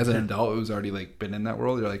wow. As an adult who's already like been in that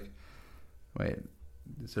world, you're like, wait.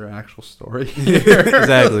 Is there an actual story here?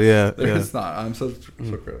 Exactly, yeah. It's not. I'm so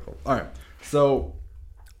critical. All right. So,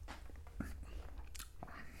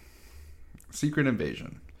 Secret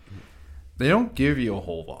Invasion. They don't give you a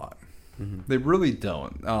whole lot. They really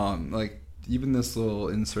don't. Like, even this little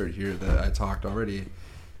insert here that I talked already,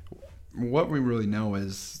 what we really know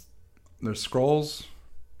is there's Skrulls.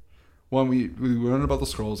 One, we learn about the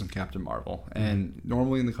Skrulls and Captain Marvel. And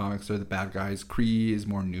normally in the comics, they're the bad guys. Kree is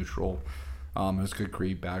more neutral. There's good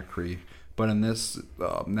Kree, bad Kree. But in this,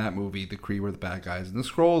 that movie, the Kree were the bad guys, and the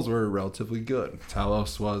Skrulls were relatively good.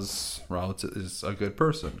 Talos is a good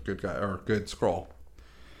person, good guy, or good Skrull.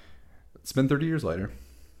 It's been 30 years later,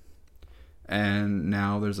 and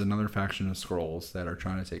now there's another faction of Skrulls that are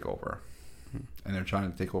trying to take over, and they're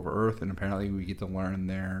trying to take over Earth. And apparently, we get to learn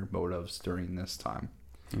their motives during this time.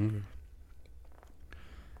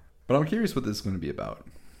 But I'm curious what this is going to be about.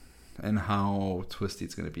 And how twisty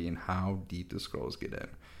it's going to be, and how deep the Skrulls get in.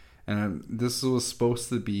 And this was supposed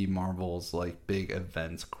to be Marvel's like big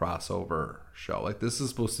event crossover show. Like this is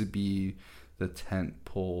supposed to be the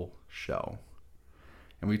tentpole show.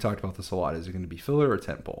 And we talked about this a lot. Is it going to be filler or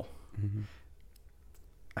tentpole?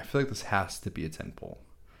 I feel like this has to be a tentpole.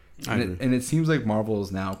 And it seems like Marvel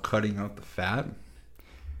is now cutting out the fat.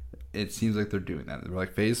 It seems like they're doing that. They're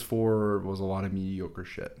like Phase 4 was a lot of mediocre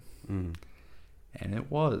shit. And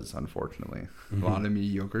it was, unfortunately, a lot of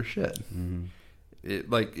mediocre shit.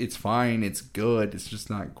 It's fine, it's good, it's just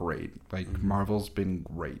not great. Like Marvel's been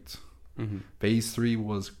great. Phase 3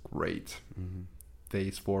 was great.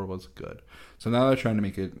 Phase 4 was good. So now they're trying to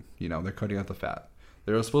make it. They're cutting out the fat.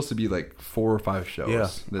 There was supposed to be like 4 or 5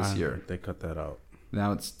 shows this year. They cut that out.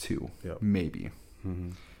 Now it's 2, maybe.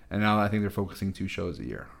 And now I think they're focusing 2 shows a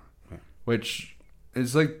year, which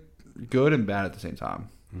is like good and bad at the same time.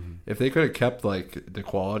 If they could have kept like the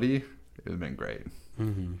quality, it would have been great.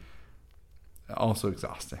 Also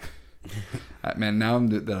exhausting. Man, now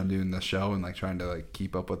that I'm doing this show and like trying to like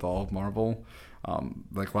keep up with all of Marvel,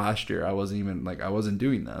 like last year I wasn't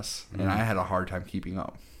doing this, and I had a hard time keeping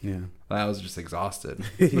up. I was just exhausted.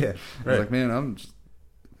 I was like, man, I'm just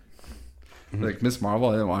like Miss Marvel.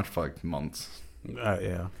 I didn't watch for like months.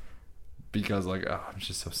 Because like I'm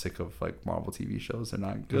just so sick of like Marvel TV shows. They're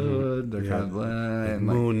not good. They're kind of and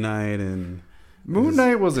like Moon Knight and Moon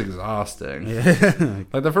Knight was exhausting.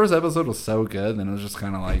 Like the first episode was so good, and it was just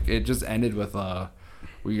kind of like it just ended with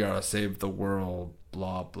we gotta save the world,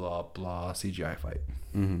 blah blah blah CGI fight.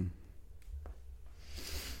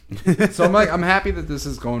 So I'm happy that this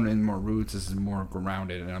is going in more roots. This is more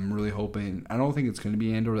grounded, and I'm really hoping. I don't think it's going to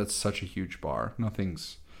be Andor. That's such a huge bar.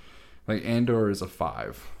 Nothing's like Andor is a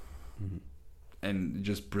 5. And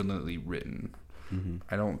just brilliantly written.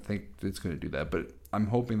 I don't think it's going to do that, but I'm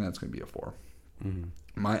hoping that's going to be a 4.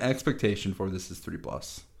 My expectation for this is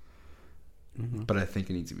 3+, but I think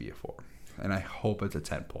it needs to be a 4. And I hope it's a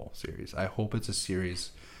tentpole series. I hope it's a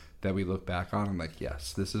series that we look back on and like,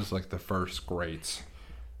 yes, this is like the first great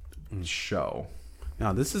show.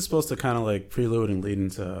 Now, this is supposed to kind of like prelude and lead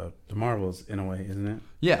into the Marvels in a way, isn't it?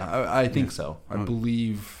 Yeah, I think so. I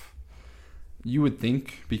believe. You would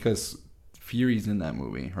think, because Fury's in that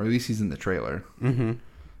movie, or at least he's in the trailer. And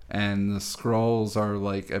the Skrulls are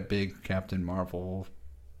like a big Captain Marvel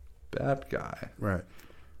bad guy. Right.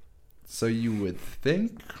 So you would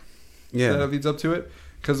think that leads up to it.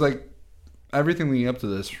 Because like everything leading up to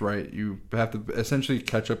this, right, you have to essentially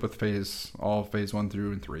catch up with phase 1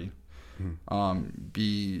 through and 3.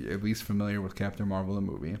 Be at least familiar with Captain Marvel, the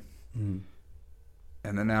movie. And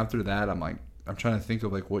then after that, I'm like, I'm trying to think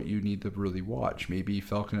of like what you need to really watch. Maybe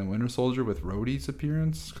Falcon and Winter Soldier with Rhodey's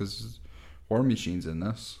appearance, because War Machine's in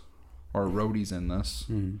this, or Rhodey's in this.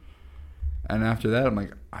 Mm. And after that, I'm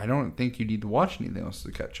like, I don't think you need to watch anything else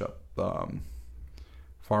to catch up.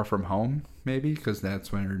 Far From Home, maybe, because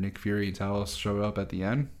that's when Nick Fury and Talos showed up at the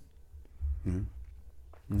end. Mm.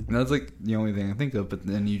 Mm. And that's like the only thing I think of. But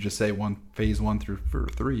then you just say phase 1 through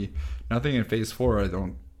 3. Nothing in phase 4. I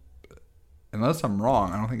don't. Unless I'm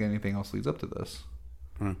wrong, I don't think anything else leads up to this.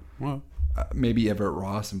 Well, maybe Everett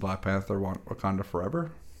Ross and Black Panther Wakanda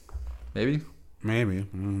Forever. Maybe. I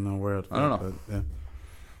don't know where. I don't know. But, yeah.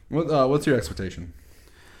 What's your expectation?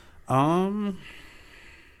 Kind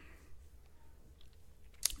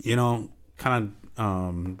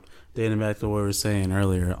of dating back to what we were saying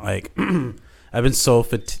earlier, like I've been so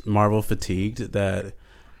Marvel fatigued that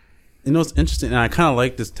it's interesting, and I kind of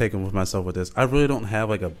like this taking with myself with this. I really don't have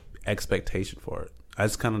like a expectation for it. I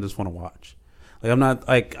just kind of just want to watch. Like I'm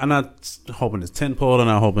not hoping it's tentpole. I'm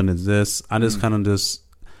not hoping it's this. I just kind of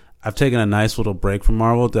I've taken a nice little break from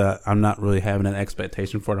Marvel that I'm not really having an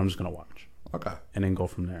expectation for it. I'm just gonna watch. Okay. And then go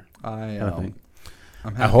from there.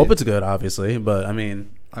 I hope it's good, obviously, but I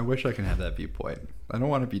mean, I wish I can have that viewpoint. I don't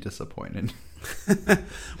want to be disappointed. Well,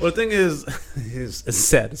 the thing is, it's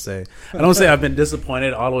sad to say. I don't say I've been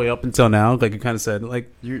disappointed all the way up until now. Like you kind of said,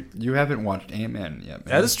 like you haven't watched Ant-Man yet, man.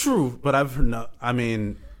 That is true, but I haven't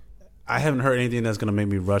heard anything that's gonna make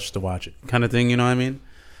me rush to watch it, kind of thing. You know what I mean?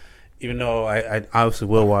 Even though I obviously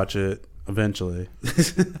will watch it eventually.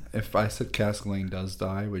 If I said Cassie Lane does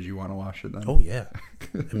die, would you want to watch it then? Oh yeah,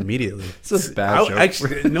 immediately. It's a bad joke.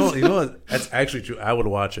 Actually, no, you know what? That's actually true. I would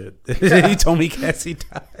watch it. He told me Cassie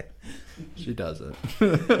died. She does it.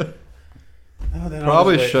 Oh,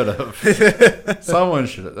 probably should have. Someone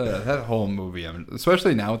should have. That whole movie,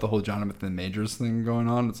 especially now with the whole Jonathan Majors thing going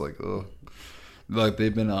on, it's like, ugh. Like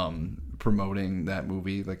they've been promoting that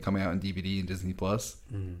movie, like coming out on DVD and Disney Plus.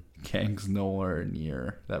 Kang's nowhere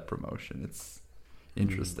near that promotion. It's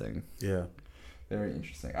interesting. Yeah, very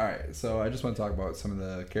interesting. All right, so I just want to talk about some of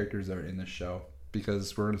the characters that are in this show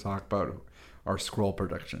because we're going to talk about our Skrull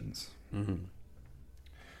predictions. Mm-hmm.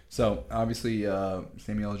 So obviously,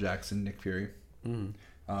 Samuel L. Jackson, Nick Fury,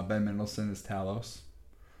 Mm-hmm. Ben Mendelsohn is Talos,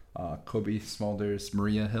 Kobe Smulders,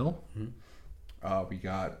 Maria Hill. Mm-hmm. We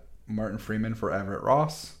got Martin Freeman for Everett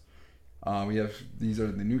Ross. These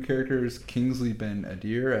are the new characters: Kingsley Ben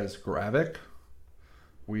Adir as Gravik.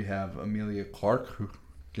 We have Amelia Clark, who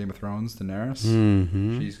Game of Thrones Daenerys.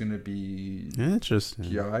 Mm-hmm. She's going to be interesting.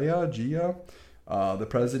 Gia, the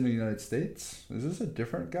President of the United States. Is this a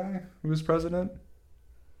different guy who was president?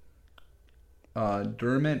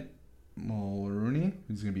 Dermot Mulroney,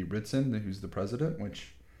 who's going to be Ritson, who's the president.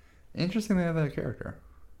 Which interesting, they have that character.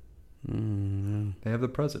 They have the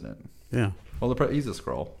president. Yeah. Well, he's a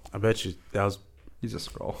Skrull. I bet you that was. He's a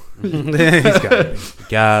Skrull. He's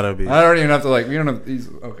gotta be. I don't even have to we don't have. He's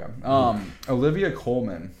okay. Olivia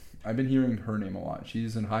Colman. I've been hearing her name a lot.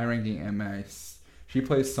 She's in high-ranking MI. She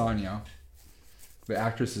plays Sonya. The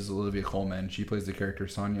actress is Olivia Colman. She plays the character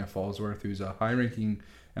Sonya Fallsworth, who's a high-ranking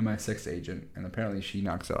MI6 agent, and apparently she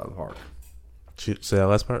knocks it out of the park. Say that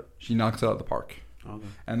last part. She knocks it out of the park. Okay.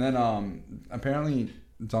 And then apparently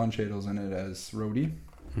Don Cheadle's in it as Rhodey.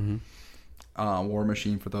 Mm-hmm. War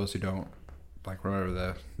Machine, for those who don't remember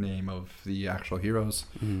the name of the actual heroes.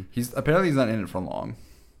 Mm-hmm. He's not in it for long.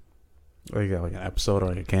 Or you got like an episode or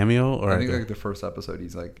like a cameo, or I think like the first episode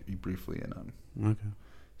he's briefly in on. Okay.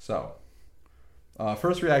 So,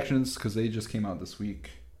 first reactions, because they just came out this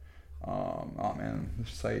week. Oh man, the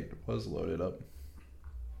site was loaded up.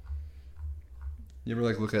 You ever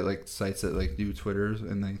look at sites that do Twitters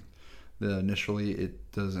and initially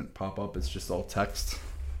it doesn't pop up, it's just all text.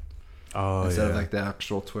 Oh, instead of the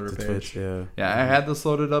actual Twitter page. Twitch, yeah. Yeah, I had this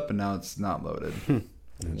loaded up and now it's not loaded.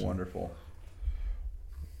 Wonderful.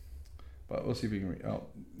 But we'll see if we can read.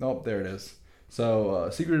 Oh, there it is. So,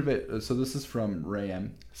 so this is from Ray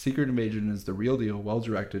M. Secret Invasion is the real deal,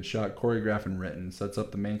 well-directed, shot, choreographed, and written. Sets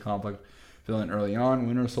up the main conflict villain early on.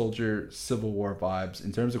 Winter Soldier, Civil War vibes.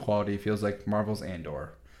 In terms of quality, feels like Marvel's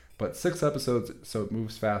Andor. But 6 episodes, so it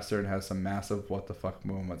moves faster and has some massive what-the-fuck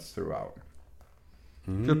moments throughout.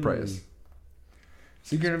 Good praise.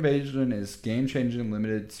 Secret Invasion is game-changing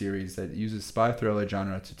limited series that uses spy thriller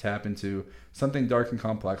genre to tap into something dark and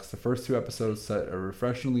complex. The first 2 episodes set a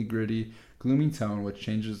refreshingly gritty, gloomy tone, which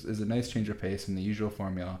is a nice change of pace from the usual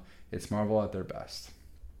formula. It's Marvel at their best.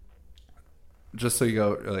 Just so you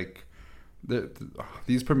go,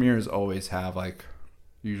 these premieres always have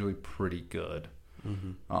usually pretty good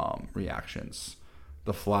reactions.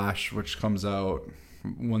 The Flash, which comes out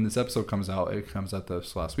when this episode comes out, it comes out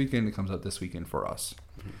this last weekend. It comes out this weekend for us.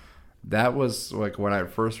 That was like when I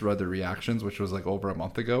first read the reactions, which was like over a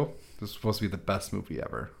month ago. This was supposed to be the best movie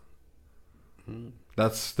ever.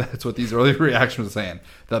 That's what these early reactions were saying.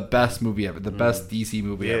 The best movie ever, the best DC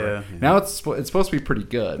movie ever. Yeah. Now it's supposed to be pretty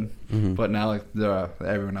good, but now like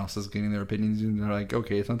everyone else is getting their opinions, and they're like,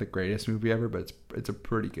 okay, it's not the greatest movie ever, but it's a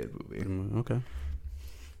pretty good movie. Okay.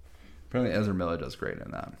 Apparently, Ezra Miller does great in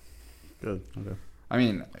that. Good. Okay. I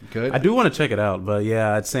mean, good. I do want to check it out, but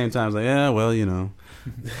yeah, at the same time, it's like, yeah, well, you know.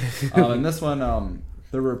 And this one,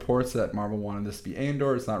 there were reports that Marvel wanted this to be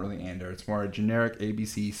Andor. It's not really Andor. It's more a generic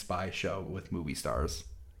ABC spy show with movie stars.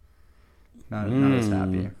 Not as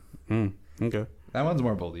happy. Okay. That one's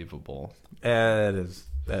more believable. That is.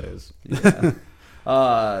 Yeah.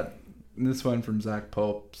 This one from Zach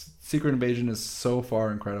Pope. Secret Invasion is so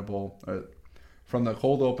far incredible. From the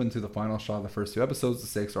cold open to the final shot of the first 2 episodes, the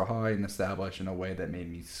stakes are high and established in a way that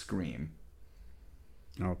made me scream.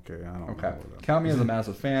 Okay, I don't know. Count me as a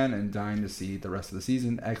massive fan and dying to see the rest of the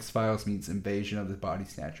season. X-Files meets Invasion of the Body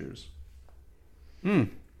Snatchers.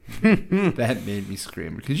 That made me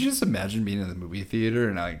scream. Could you just imagine being in the movie theater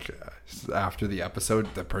and like after the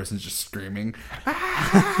episode, the person's just screaming?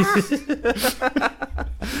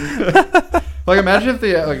 Like imagine if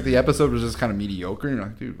the episode was just kind of mediocre and you're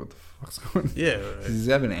like, dude, what the fuck's going on? Yeah, right. Does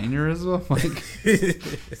he have an aneurysm? Like,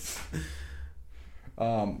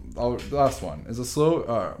 the last one is a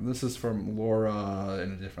slow. This is from Laura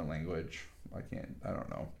in a different language. I don't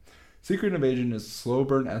know. Secret Invasion is a slow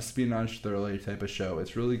burn espionage thriller type of show.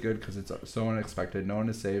 It's really good because it's so unexpected. No one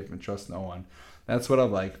is safe and trust no one. That's what I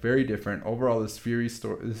like. Very different. Overall, this is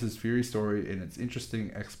Fury's story and its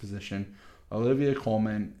interesting exposition. Olivia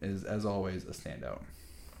Colman is, as always, a standout.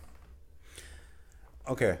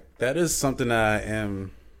 Okay, that is something that I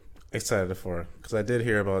am excited for because I did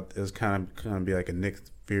hear about it was kind of be like a Nick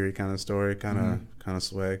Fury kind of story, kind of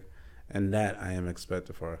swag, and that I am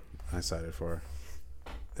excited for.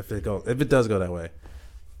 If it does go that way,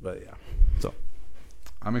 but yeah, so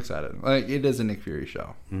I'm excited. Like it is a Nick Fury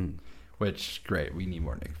show, which great. We need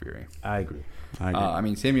more Nick Fury. I agree. I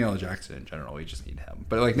mean Samuel L. Jackson in general, we just need him.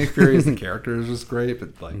 But like Nick Fury as the character is just great.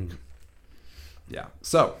 But like, yeah.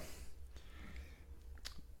 So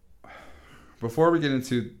before we get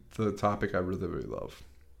into the topic I really, really love,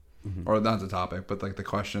 or not the topic, but like the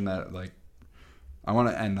question that like I want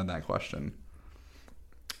to end on that question.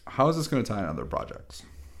 How is this going to tie in other projects?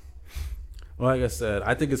 Well, like I said,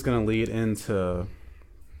 I think it's going to lead into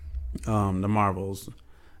the Marvels,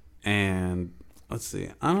 and let's see.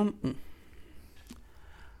 I'm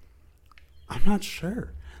not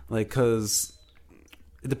sure, like, cause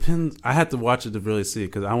it depends. I have to watch it to really see,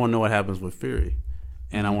 because I want to know what happens with Fury,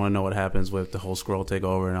 and I want to know what happens with the whole Skrull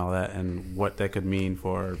takeover and all that, and what that could mean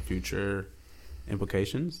for future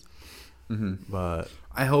implications. But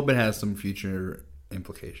I hope it has some future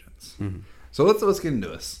implications. So let's get into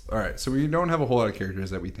this. All right, so we don't have a whole lot of characters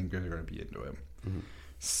that we think are going to be into it.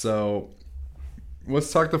 So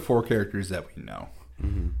let's talk the 4 characters that we know,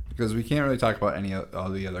 because we can't really talk about any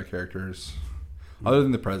of the other characters other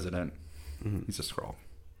than the president. He's a Skrull.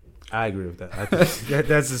 I agree with that. I think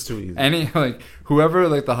that's just too easy. Any like whoever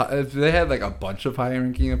like if they had like a bunch of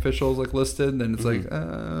high-ranking officials like listed, then it's like,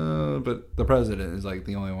 but the president is like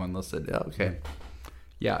the only one listed. Yeah, okay.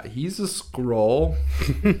 Yeah, he's a Skrull.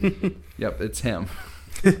 Yep, it's him.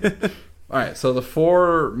 All right, so the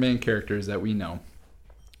 4 main characters that we know: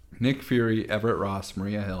 Nick Fury, Everett Ross,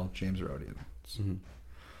 Maria Hill, James Rhodey.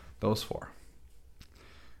 Those 4.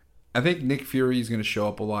 I think Nick Fury is going to show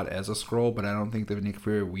up a lot as a Skrull, but I don't think the Nick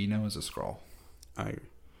Fury we know is a Skrull. I agree.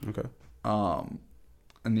 Okay.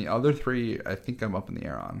 And the other 3, I think I'm up in the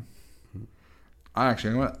air on.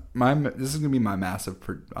 Actually, this is going to be my massive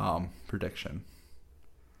prediction.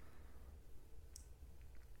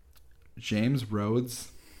 James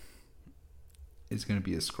Rhodes is going to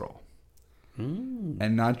be a Skrull.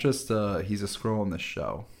 And not just he's a Skrull in the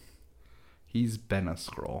show. He's been a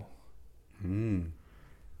Skrull.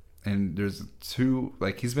 And there's 2,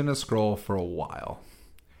 like he's been a Skrull for a while.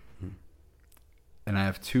 And I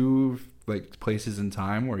have 2 like places in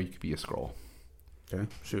time where he could be a Skrull. Okay,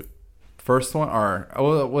 shoot. First one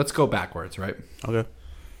let's go backwards, right? Okay.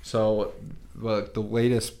 So the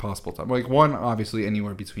latest possible time. Like one, obviously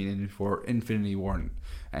anywhere between Infinity War and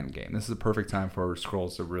Endgame. This is a perfect time for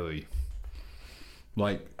Skrulls to really,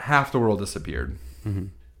 like, half the world disappeared.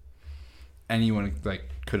 Anyone like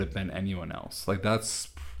could have been anyone else. Like that's,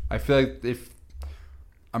 I feel like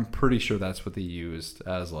I'm pretty sure that's what they used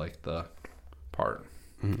as like the part.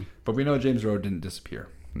 But we know James Rhodes didn't disappear.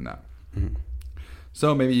 No.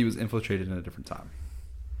 So maybe he was infiltrated in a different time.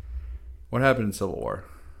 What happened in Civil War?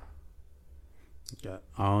 Yeah.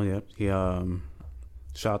 Oh, yeah.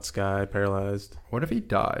 Shot sky, paralyzed. What if he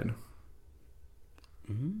died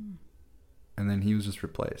Mm-hmm. and then he was just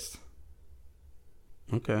replaced?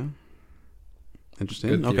 Okay. Interesting.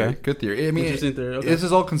 Good theory. Okay. Good theory. I mean, Interesting theory. Okay. this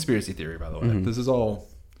is all conspiracy theory, by the way. Mhm. This is all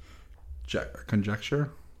conjecture.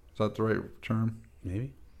 Is that the right term?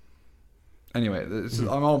 Maybe. Anyway,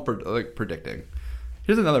 I'm all predicting.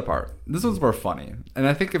 Here's another part. This one's more funny, and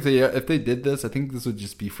I think if they did this, I think this would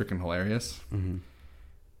just be freaking hilarious. Mm-hmm.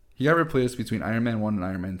 He got replaced between Iron Man 1 and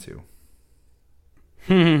Iron Man 2.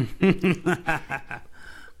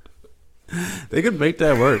 They could make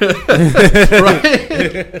that work.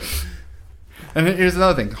 Right? And here's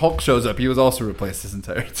another thing. Hulk shows up. He was also replaced this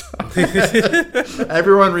entire time.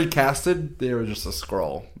 Everyone recasted. They were just a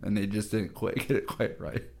Skrull, and they just didn't quite get it quite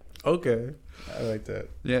right. Okay. I like that.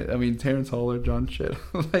 Yeah, I mean, Terrence Hall or John Shit.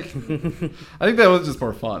 Like, I think that was just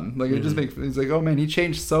more fun. Like, it just makes, he's like, oh man, he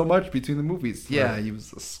changed so much between the movies. Yeah, he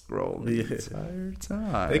was a Skrull the entire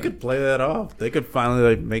time. They could play that off. They could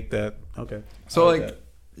finally make that. Okay. So, like,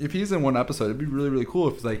 if he's in one episode, it'd be really, really cool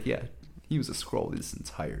if it's like, yeah, he was a Skrull this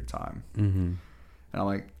entire time. Mm-hmm. And I'm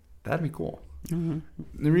like, that'd be cool. Mm-hmm.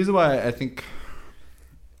 The reason why I think,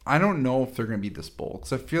 I don't know if they're going to be this bold,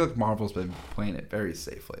 because I feel like Marvel's been playing it very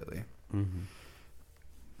safe lately. Mm-hmm.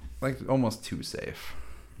 Like, almost too safe.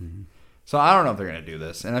 Mm-hmm. So I don't know if they're going to do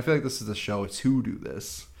this. And I feel like this is a show to do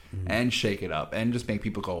this and shake it up and just make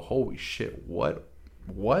people go, holy shit, what?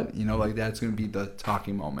 You know, like, that's going to be the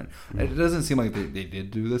talking moment. It doesn't seem like they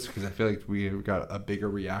did do this, because I feel like we got a bigger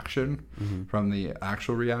reaction from the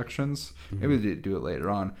actual reactions. Maybe they did do it later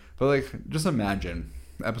on. But, like, just imagine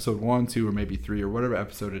episode 1, 2, or maybe 3, or whatever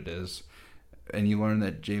episode it is, and you learn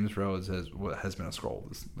that James Rhodes has been a Skrull.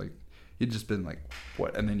 Like, he'd just been like,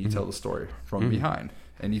 what? And then you tell the story from behind.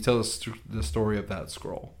 And you tell the story of that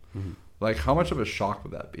Skrull. Like, how much of a shock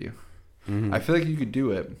would that be? I feel like you could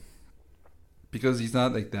do it because he's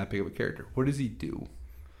not, like, that big of a character. What does he do?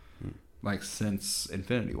 Like, since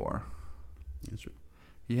Infinity War? That's true.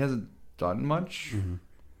 He hasn't done much.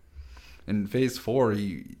 In Phase 4,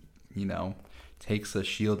 he, you know, takes a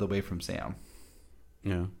shield away from Sam.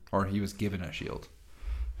 Yeah. Or he was given a shield.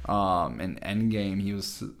 In Endgame, he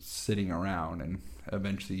was sitting around, and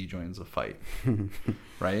eventually he joins the fight,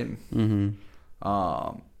 right? Same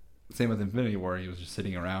with Infinity War. He was just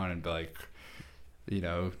sitting around and be like, you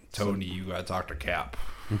know, Tony, you got Dr. Cap.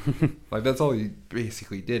 Like, that's all he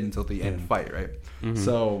basically did until the end fight, right?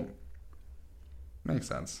 So, makes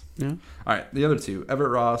sense. Yeah. All right, the other two,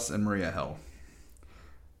 Everett Ross and Maria Hill.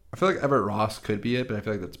 I feel like Everett Ross could be it, but I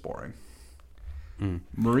feel like that's boring.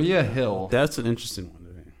 Maria Hill. That's an interesting one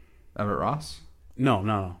to me. Everett Ross?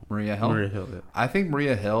 No. Maria Hill? Maria Hill, yeah. I think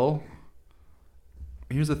Maria Hill.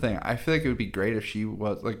 Here's the thing. I feel like it would be great if she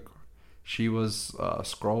was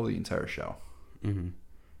Skrull the entire show. And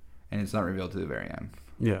it's not revealed to the very end.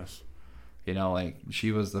 Yes. You know, like,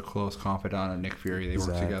 she was the close confidant of Nick Fury. They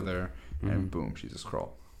worked together, and boom, she's a Skrull.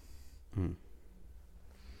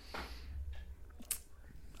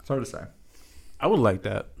 It's hard to say. I would like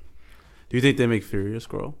that. Do you think they make Fury a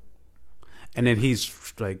Skrull? And then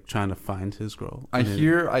he's, like, trying to find his Skrull. I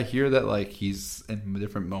hear that, like, he's in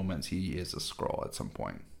different moments he is a Skrull at some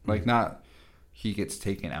point. Like, not he gets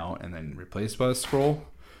taken out and then replaced by a Skrull.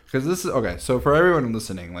 Because this is okay. So for everyone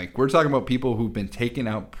listening, like, we're talking about people who've been taken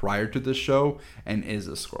out prior to this show and is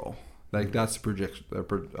a Skrull. Like, that's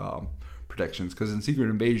the predictions. Because in Secret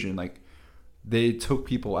Invasion, like, they took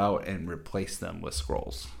people out and replaced them with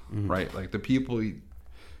Skrulls, right? Like, the people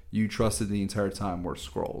you trusted the entire time were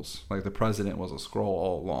Skrulls. Like, the president was a Skrull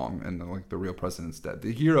all along, and like, the real president's dead.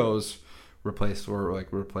 The heroes were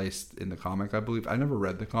replaced in the comic, I believe. I never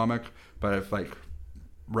read the comic, but I've, like,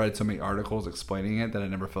 read so many articles explaining it that I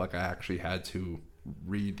never felt like I actually had to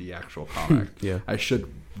read the actual comic. Yeah. I should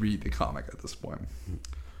read the comic at this point.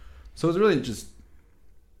 So it's really just,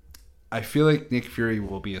 I feel like Nick Fury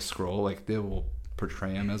will be a Skrull. Like, they will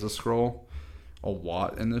portray him as a Skrull a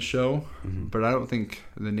lot in the show, but I don't think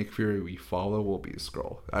the Nick Fury we follow will be a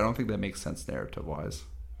Skrull. I don't think that makes sense narrative wise.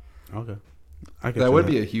 Okay. That would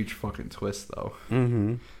be a huge fucking twist, though. I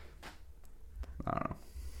don't know.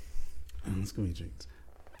 It's gonna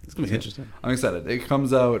be interesting. I'm excited. It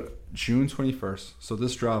comes out June 21st, so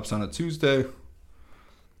this drops on a Tuesday.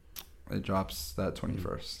 It drops that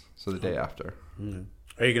 21st, so the day after. Okay.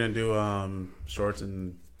 Are you gonna do shorts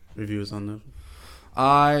and reviews on this?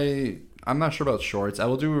 I'm not sure about shorts. I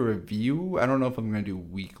will do a review. I don't know if I'm going to do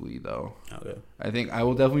weekly, though. Okay. I think I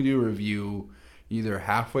will definitely do a review either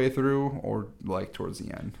halfway through or, like, towards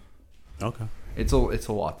the end. Okay. It's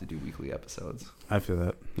a lot to do weekly episodes. I feel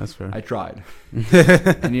that. That's fair. I tried.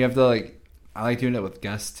 And you have to, like, I like doing it with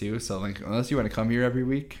guests, too. So, like, unless you want to come here every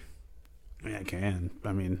week, I mean, I can.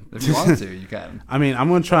 I mean, If you want to, you can. I mean, I'm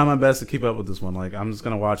gonna try my best to keep up with this one. Like, I'm just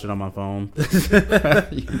gonna watch it on my phone.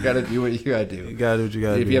 You gotta do what you gotta do. You gotta do what you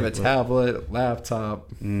gotta do. If you have a tablet, laptop.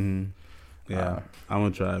 Mm-hmm. Yeah, I'm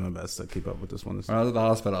gonna try my best to keep up with this one. When I was at the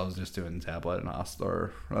hospital, I was just doing tablet and hospital.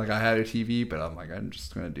 Or, like, I had a TV, but I'm like, I'm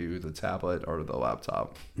just gonna do the tablet or the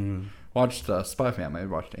laptop. Watched Spy Family. I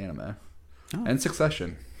watched anime and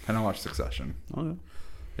Succession. And I watched Succession. Okay.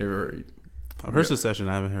 I've heard Succession.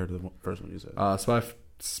 I haven't heard the first one you said.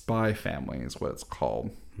 Spy Family is what it's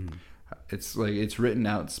called. It's like it's written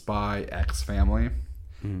out Spy X Family,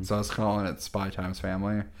 so I was calling it Spy Times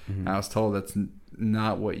Family. And I was told that's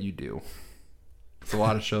not what you do. It's a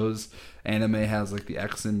lot of shows. Anime has like the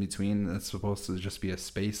X in between. That's supposed to just be a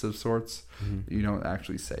space of sorts. You don't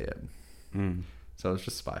actually say it. So it's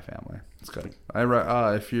just Spy Family. It's good.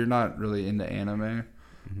 If you're not really into anime,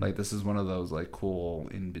 like this is one of those like cool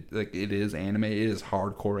like it is anime. It is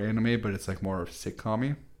hardcore anime, but it's like more of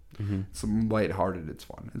sitcom-y. It's lighthearted. It's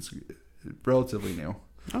fun. It's relatively new.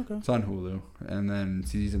 Okay. It's on Hulu, and then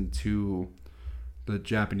season 2, the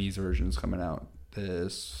Japanese version is coming out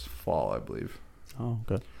this fall, I believe. Oh,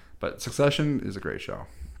 okay. But Succession is a great show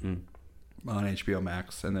on HBO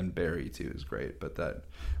Max, and then Barry too is great. But that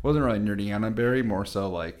wasn't really nerdy on Barry, more so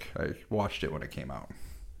like I watched it when it came out.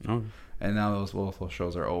 Oh. And now those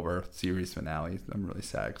shows are over. Series finales. I'm really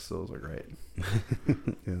sad because those are great.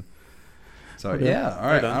 Yeah. So yeah, all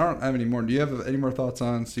right. I don't have any more. Do you have any more thoughts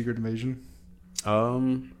on Secret Invasion?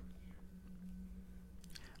 I'm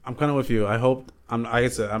kind of with you. I hope like I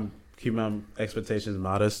said, I'm keeping my expectations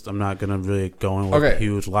modest. I'm not gonna really go in with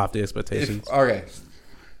huge lofty expectations.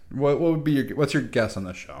 What would be what's your guess on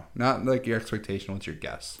the show? Not like your expectation. What's your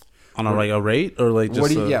guess on a rate or like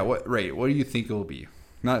just what rate? What do you think it will be?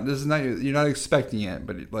 You're not expecting it,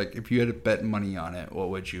 but like if you had to bet money on it, what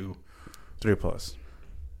would you? 3+.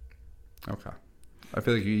 Okay, I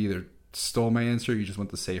feel like you either stole my answer, or you just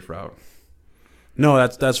went the safe route. No,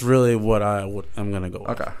 that's really what I'm gonna go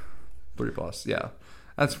with. Okay, 3+. Yeah,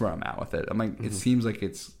 that's where I'm at with it. I'm like, it seems like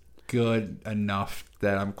it's good enough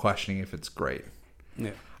that I'm questioning if it's great.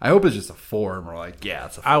 Yeah, I hope it's just a 4, and we're like, yeah,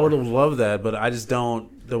 it's a 4. I would have loved that, but I just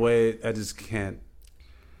don't. The way I just can't.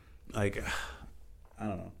 Like, I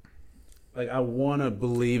don't know. Like, I want to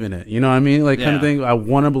believe in it. You know what I mean? Like, kind of thing. I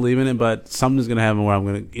want to believe in it, but something's going to happen where I'm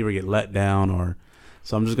going to either get let down or...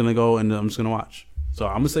 So I'm just going to go and I'm just going to watch. So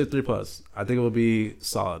I'm going to say 3+. I think it will be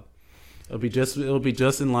solid. It'll be just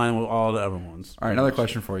in line with all the other ones. All right, another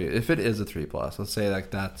question for you. If it is a 3+, let's say like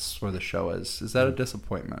that's where the show is that a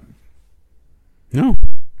disappointment? No.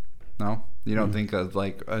 No? You don't think of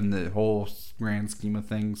like in the whole grand scheme of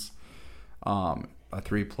things, a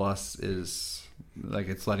 3+ is... Like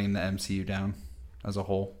it's letting the MCU down as a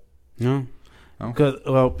whole? No.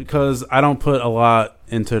 Because I don't put a lot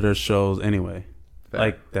into their shows anyway. Fair.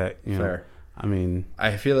 Like that, you know. Fair. I mean,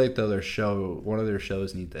 I feel like though one of their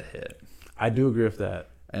shows need to hit. I do agree with that.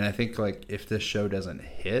 And I think like if this show doesn't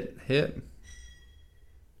hit,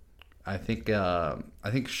 I think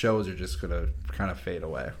shows are just gonna kind of fade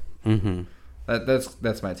away.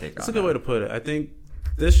 That's my take on it. That's a good way to put it. I think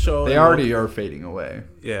this show... They already are fading away.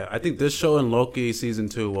 Yeah, I think this show and Loki season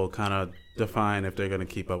 2 will kind of define if they're going to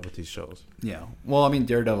keep up with these shows. Yeah. Well, I mean,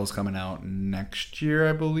 Daredevil's coming out next year,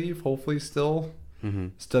 I believe. Hopefully still.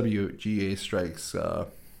 This WGA strikes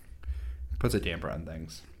puts a damper on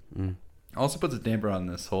things. Also puts a damper on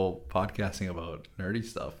this whole podcasting about nerdy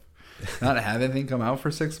stuff. Not have anything come out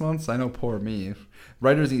for 6 months. I know, poor me.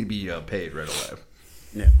 Writers need to be paid right away.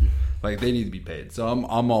 Yeah. Like, they need to be paid. So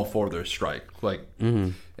I'm all for their strike. Like,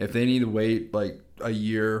 if they need to wait, like, a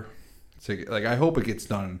year to... Like, I hope it gets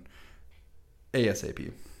done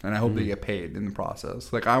ASAP. And I hope they get paid in the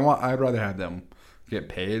process. Like, I'd rather have them get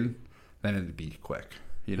paid than it be quick,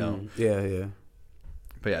 you know? Yeah.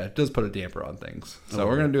 But, yeah, it does put a damper on things. So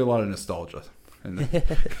we're going to do a lot of nostalgia.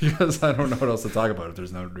 Because I don't know what else to talk about if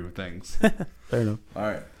there's no new things. Fair enough. All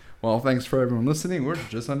right. Well, thanks for everyone listening. We're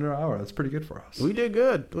just under an hour. That's pretty good for us. We did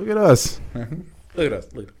good. Look at us. Look at us.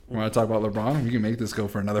 Want to talk about LeBron? We can make this go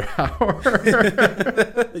for another hour.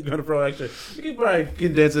 You're going to throw extra. You can probably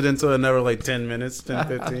condense it into another like 10 minutes, 10,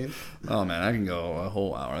 15. Oh, man. I can go a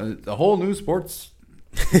whole hour. The whole new sports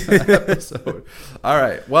episode. All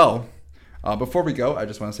right. Well, before we go, I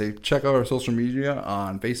just want to say check out our social media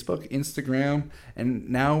on Facebook, Instagram, and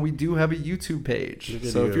now we do have a YouTube page.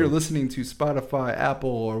 So if you're listening to Spotify, Apple,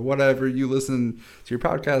 or whatever you listen to your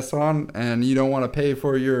podcasts on, and you don't want to pay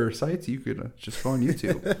for your sites, you could just go on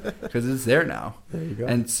YouTube because it's there now. There you go.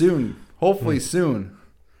 And soon, hopefully soon,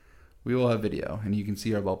 we will have video, and you can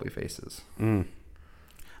see our lovely faces. I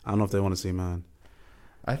don't know if they want to see mine.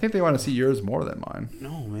 I think they want to see yours more than mine.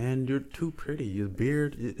 No, man, you're too pretty. Your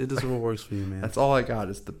beard, it is what works for you, man. That's all I got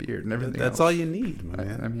is the beard and everything. That's else. all you need,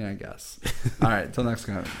 man. I mean, I guess. All right, till next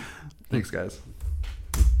time. Thanks, guys.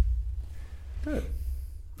 Good.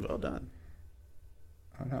 Well done.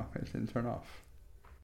 Oh no, it didn't turn off.